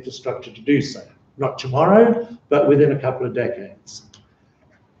up the infrastructure to do so. Not tomorrow, but within a couple of decades.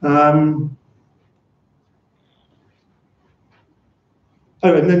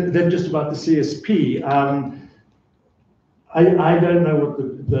 Oh, and then just about the CSP. I don't know what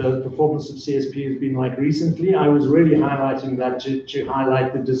the performance of CSP has been like recently. I was really highlighting that to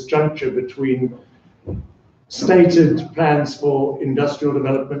highlight the disjuncture between stated plans for industrial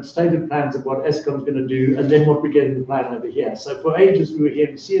development, stated plans of what Eskom's going to do, and then what we get in the plan over here. So for ages we were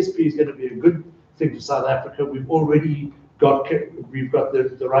hearing CSP is going to be a good thing for South Africa. We've got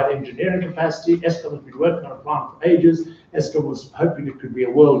the right engineering capacity. Eskom has been working on a plan for ages. Eskom was hoping it could be a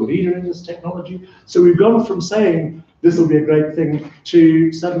world leader in this technology. So we've gone from saying this will be a great thing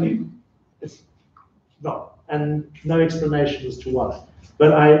to suddenly it's not, and no explanation as to why.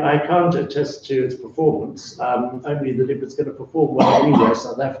 But I can't attest to its performance, only that if it's going to perform well anywhere,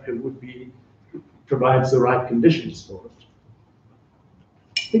 South Africa provides the right conditions for it.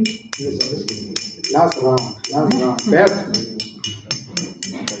 Last round. Beth?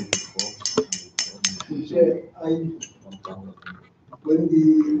 When the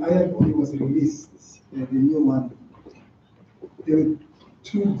IRP was released, the new one, there were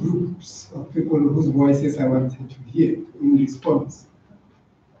two groups of people whose voices I wanted to hear in response.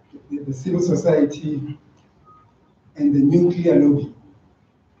 The civil society and the nuclear lobby.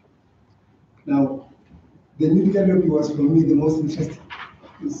 Now, the nuclear lobby was for me the most interesting.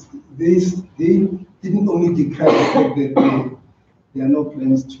 They didn't only decry the fact that there are no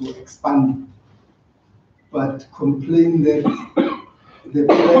plans to expand, but complain that the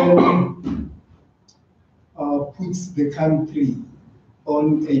plan puts the country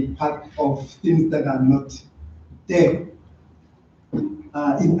on a path of things that are not there,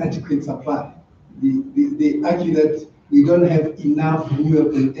 inadequate supply. They argue that we don't have enough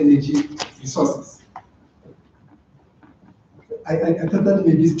renewable energy resources. I thought that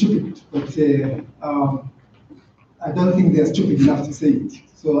may be stupid, but I don't think they're stupid enough to say it.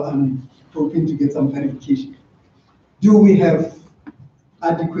 So I'm hoping to get some clarification. Do we have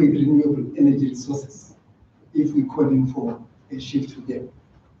adequate renewable energy resources if we're calling for a shift to them,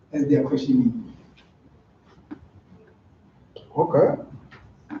 as they are questioning? Okay.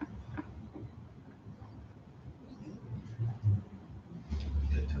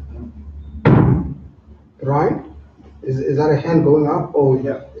 Ryan? Is that a hand going up or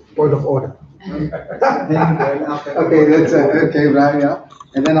point of order? Okay, that's okay, Ryan. Yeah,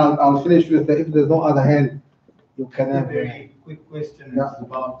 and then I'll finish with if there's no other hand, you can have. A very quick question is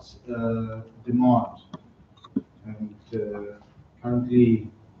about demand, and currently,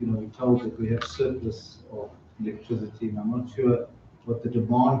 we're told that we have surplus of electricity, and I'm not sure what the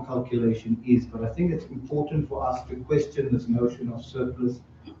demand calculation is, but I think it's important for us to question this notion of surplus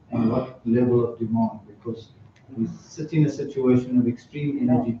and what level of demand, because we sit in a situation of extreme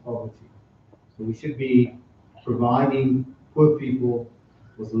energy poverty. So we should be providing poor people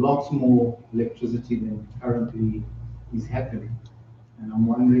with lots more electricity than currently is happening. And I'm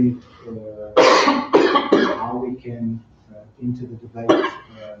wondering how we can enter the debate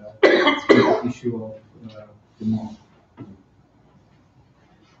the issue of demand.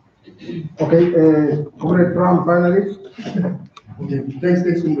 Okay, Comrade Brown, finally. Okay, thanks,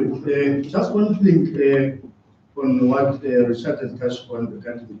 Comrade. Just one thing on what Richard has touched on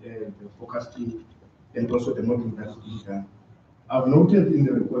regarding the forecasting and also the modeling that is being done. I've noted in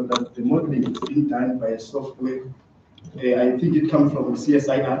the report that the modeling is being done by a software. I think it comes from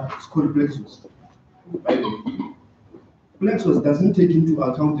CSIR. It's called Plexus. By the way, Plexus doesn't take into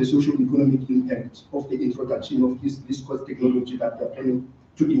account the socio-economic impact of the introduction of this cost technology that they're planning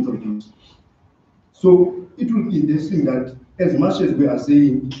to introduce. So it will be interesting that as much as we are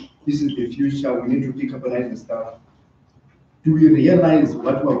saying this is the future, we need to decarbonize and stuff, do we realize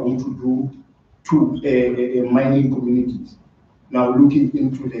what we're going to do to mining communities? Now looking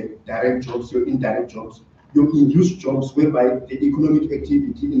into the direct jobs, your indirect jobs, your induced jobs, whereby the economic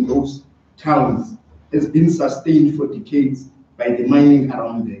activity in those towns has been sustained for decades by the mining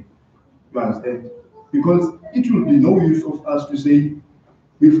around there. You understand? Because it will be no use of us to say,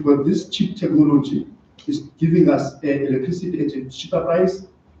 we've got this cheap technology, it's giving us electricity at a cheaper price,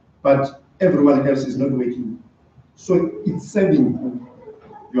 but everyone else is not working. So it's saving,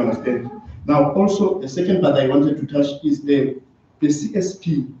 you understand? Now also, the second part I wanted to touch is the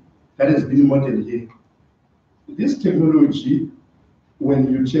CSP that has been modeled here. This technology,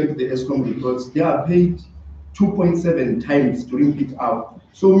 when you check the Eskom reports, they are paid 2.7 times during peak hour.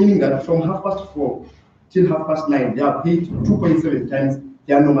 So meaning that from 4:30 till 9:30, they are paid 2.7 times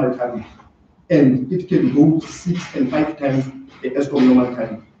their normal tariff. And it can go 6 and 5 times the Eskom normal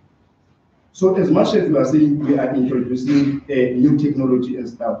tariff. So as much as we are saying we are introducing a new technology and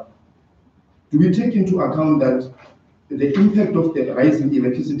stuff, do we take into account that the impact of the rising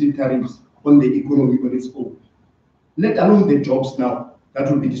electricity tariffs on the economy on its own, let alone the jobs now? that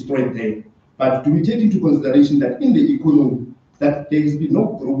will be destroyed there. But do we take into consideration that in the economy, that there has been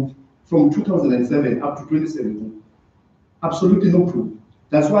no growth from 2007 up to 2017? Absolutely no growth.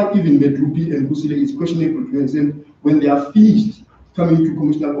 That's why even Medupi and Kusile is questionable to extent when they are finished coming to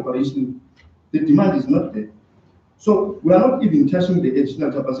commercial operation, the demand is not there. So we are not even touching the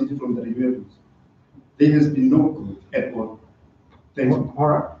additional capacity from the renewables. There has been no growth at all. Thank you. All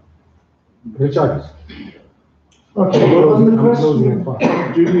right. Richard. Okay, well, on the Closing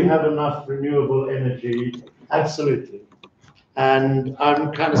question, do we have enough renewable energy? Absolutely. And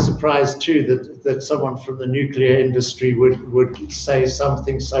I'm kind of surprised too that someone from the nuclear industry would say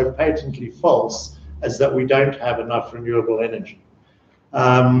something so patently false as that we don't have enough renewable energy.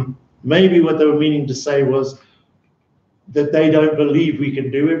 Maybe what they were meaning to say was that they don't believe we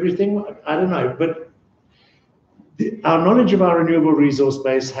can do everything. I don't know, but our knowledge of our renewable resource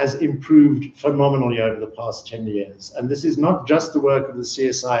base has improved phenomenally over the past 10 years. And this is not just the work of the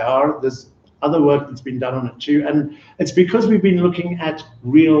CSIR, there's other work that's been done on it too. And it's because we've been looking at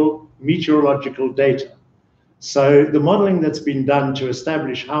real meteorological data. So the modeling that's been done to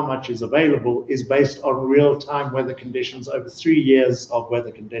establish how much is available is based on real-time weather conditions over 3 years of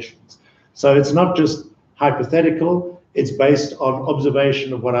weather conditions. So it's not just hypothetical, it's based on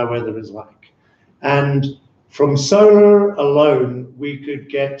observation of what our weather is like. And from solar alone, we could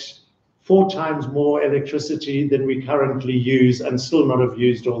get 4 times more electricity than we currently use and still not have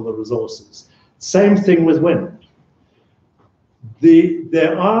used all the resources. Same thing with wind.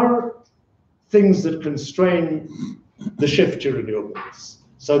 There are things that constrain the shift to renewables.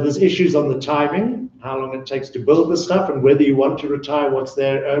 So there's issues on the timing, how long it takes to build the stuff and whether you want to retire what's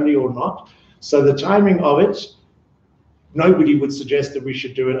there early or not. So the timing of it, nobody would suggest that we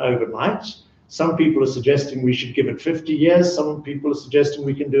should do it overnight. Some people are suggesting we should give it 50 years. Some people are suggesting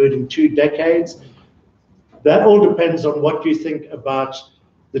we can do it in 2 decades. That all depends on what you think about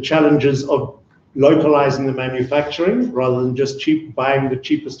the challenges of localizing the manufacturing rather than just buying the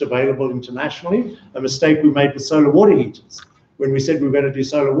cheapest available internationally. A mistake we made with solar water heaters when we said we were going to do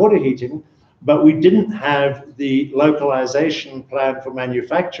solar water heating, but we didn't have the localization plan for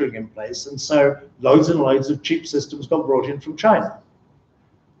manufacturing in place. And so loads and loads of cheap systems got brought in from China.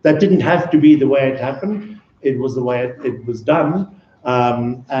 That didn't have to be the way it happened. It was the way it was done.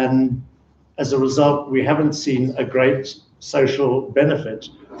 And as a result, we haven't seen a great social benefit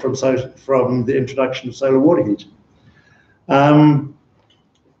from the introduction of solar water heating.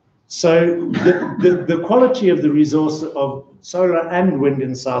 So the quality of the resource of solar and wind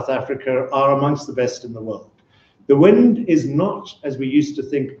in South Africa are amongst the best in the world. The wind is not, as we used to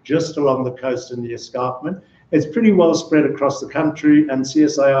think, just along the coast and the escarpment. It's pretty well spread across the country, and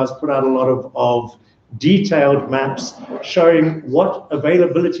CSIR has put out a lot of detailed maps showing what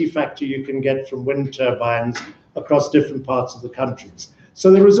availability factor you can get from wind turbines across different parts of the countries.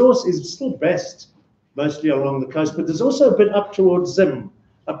 So the resource is still best mostly along the coast, but there's also a bit up towards Zim,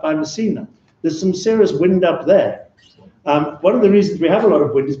 up by Messina. There's some serious wind up there. One of the reasons we have a lot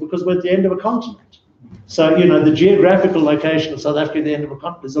of wind is because we're at the end of a continent. So, you know, the geographical location of South Africa at the end of a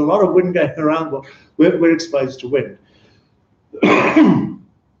continent, there's a lot of wind going around, but we're exposed to wind.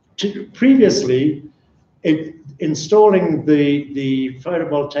 Previously, installing the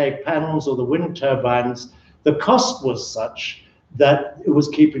photovoltaic panels or the wind turbines, the cost was such that it was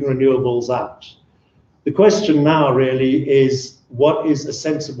keeping renewables out. The question now really is, what is a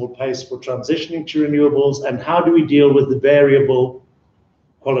sensible pace for transitioning to renewables, and how do we deal with the variable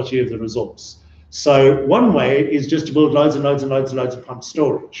quality of the resource? So one way is just to build loads and loads and loads and loads of pumped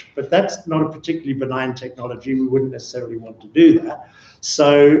storage, but that's not a particularly benign technology. We wouldn't necessarily want to do that.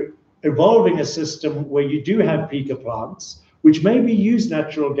 So evolving a system where you do have peaker plants, which maybe use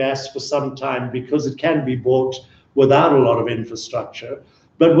natural gas for some time because it can be bought without a lot of infrastructure,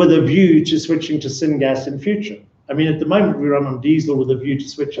 but with a view to switching to syngas in future. I mean, at the moment we run on diesel with a view to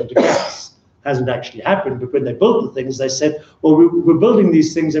switching to gas. Hasn't actually happened, but when they built the things, they said, well, we're building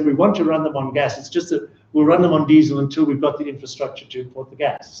these things and we want to run them on gas. It's just that we'll run them on diesel until we've got the infrastructure to import the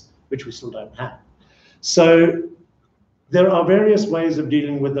gas, which we still don't have. So there are various ways of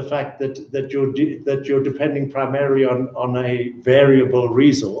dealing with the fact that you're depending primarily on a variable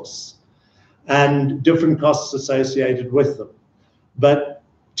resource and different costs associated with them. But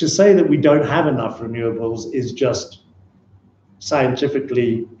to say that we don't have enough renewables is just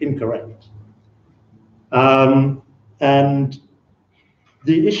scientifically incorrect. And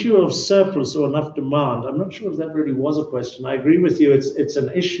the issue of surplus or enough demand, I'm not sure if that really was a question. I agree with you, it's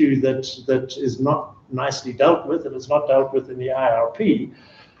an issue that is not nicely dealt with, and it's not dealt with in the IRP,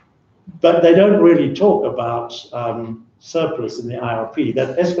 but they don't really talk about surplus in the IRP.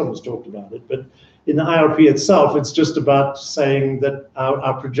 That Eskom has talked about it, but in the IRP itself, it's just about saying that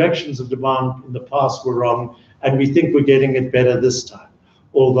our projections of demand in the past were wrong, and we think we're getting it better this time.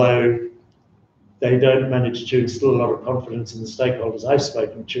 Although they don't manage to instill a lot of confidence in the stakeholders I've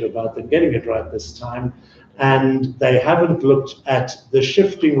spoken to about them getting it right this time. And they haven't looked at the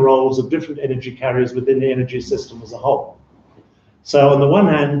shifting roles of different energy carriers within the energy system as a whole. So on the one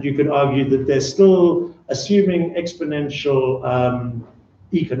hand, you could argue that they're still assuming exponential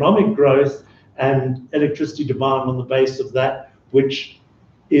economic growth and electricity demand on the base of that, which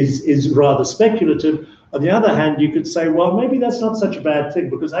is rather speculative. On the other hand, you could say, well, maybe that's not such a bad thing,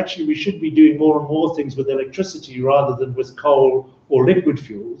 because actually we should be doing more and more things with electricity rather than with coal or liquid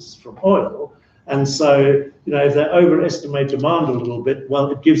fuels from oil. And so, if they overestimate demand a little bit,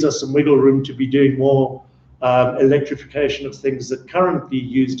 well, it gives us some wiggle room to be doing more electrification of things that currently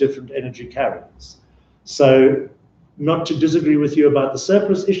use different energy carriers. So, not to disagree with you about the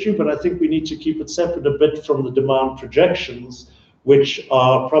surplus issue, but I think we need to keep it separate a bit from the demand projections, which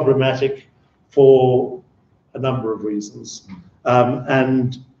are problematic for a number of reasons,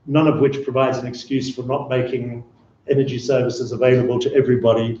 and none of which provides an excuse for not making energy services available to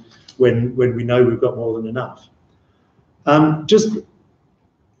everybody when we know we've got more than enough. Just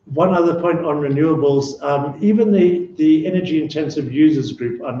one other point on renewables, even the energy intensive users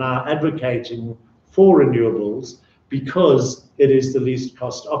group are now advocating for renewables because it is the least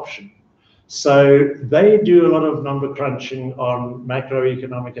cost option. So they do a lot of number crunching on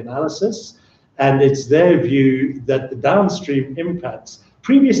macroeconomic analysis, and it's their view that the downstream impacts,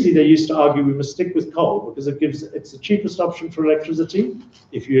 previously they used to argue we must stick with coal because it's the cheapest option for electricity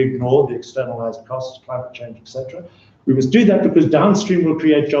if you ignore the externalized costs, climate change, etc. We must do that because downstream will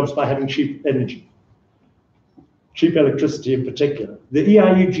create jobs by having cheap energy, cheap electricity in particular. The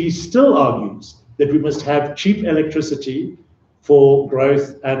EIUG still argues that we must have cheap electricity for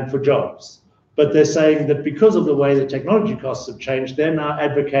growth and for jobs. But they're saying that because of the way the technology costs have changed, they're now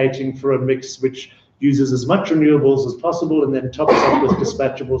advocating for a mix which uses as much renewables as possible and then tops up with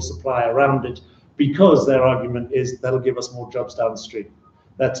dispatchable supply around it, because their argument is that'll give us more jobs downstream.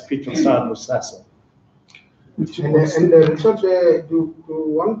 That's Pete van Staden of Sasol. And Richard, do you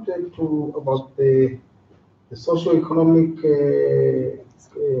want to about the socio-economic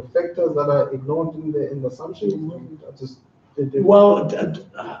factors that are ignored in the assumption? Well,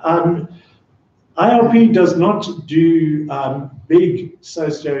 IRP does not do big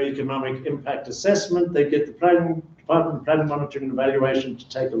socio-economic impact assessment. They get the Department of Planning, Monitoring and Evaluation to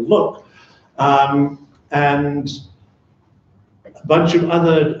take a look, and a bunch of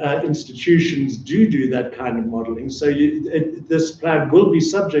other institutions do that kind of modeling. So this plan will be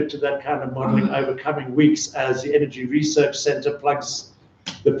subject to that kind of modeling over coming weeks as the Energy Research Centre plugs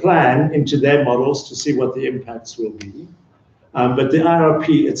the plan into their models to see what the impacts will be. But the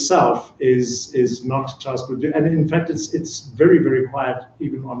IRP itself is not tasked with doing, and in fact, it's very, very quiet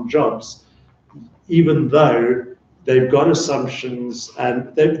even on jobs, even though they've got assumptions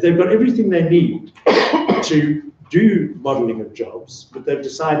and they've got everything they need to do modeling of jobs, but they've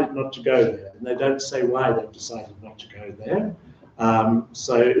decided not to go there, and they don't say why they've decided not to go there.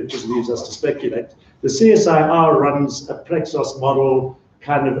 So it just leaves us to speculate. The CSIR runs a Plexos model,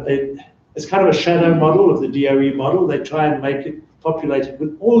 it's kind of a shadow model of the DOE model. They try and make it populated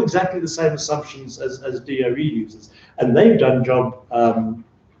with all exactly the same assumptions as DOE uses. And they've done job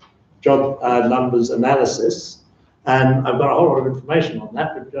numbers analysis. And I've got a whole lot of information on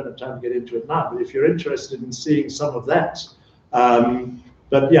that, but we don't have time to get into it now. But if you're interested in seeing some of that,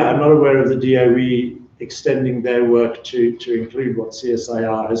 but yeah, I'm not aware of the DOE extending their work to include what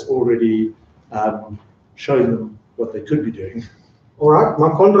CSIR has already shown them what they could be doing. All right, my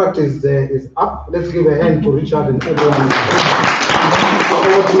contract is up. Let's give a hand to Richard and everyone.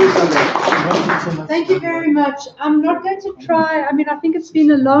 Thank you very much. I'm not going to try, I think it's been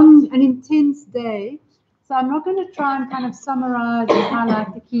a long and intense day, so I'm not going to try and kind of summarize and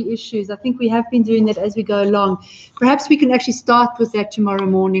highlight the key issues. I think we have been doing that as we go along. Perhaps we can actually start with that tomorrow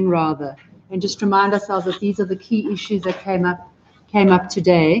morning rather, and just remind ourselves that these are the key issues that came up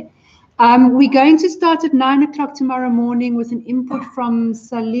today. We're going to start at 9 o'clock tomorrow morning with an input from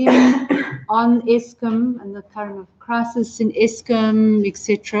Salim on Eskom and the current crisis in Eskom,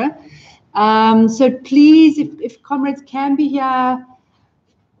 etc. So please, if comrades can be here,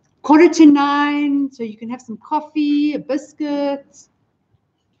 8:45, so you can have some coffee, a biscuit,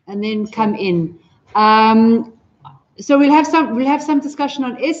 and then come in. So we'll have some discussion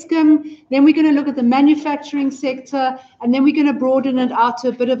on Eskom. Then we're going to look at the manufacturing sector, and then we're going to broaden it out to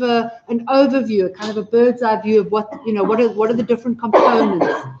a bit of an overview, kind of a bird's eye view of what are the different components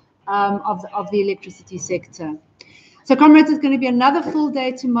of the electricity sector. So comrades, it's going to be another full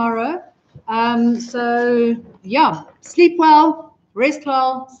day tomorrow. So yeah, sleep well, rest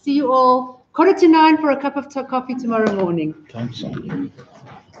well. See you all 8:45 for a cup of coffee tomorrow morning. Thanks.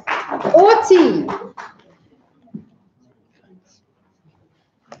 Or tea.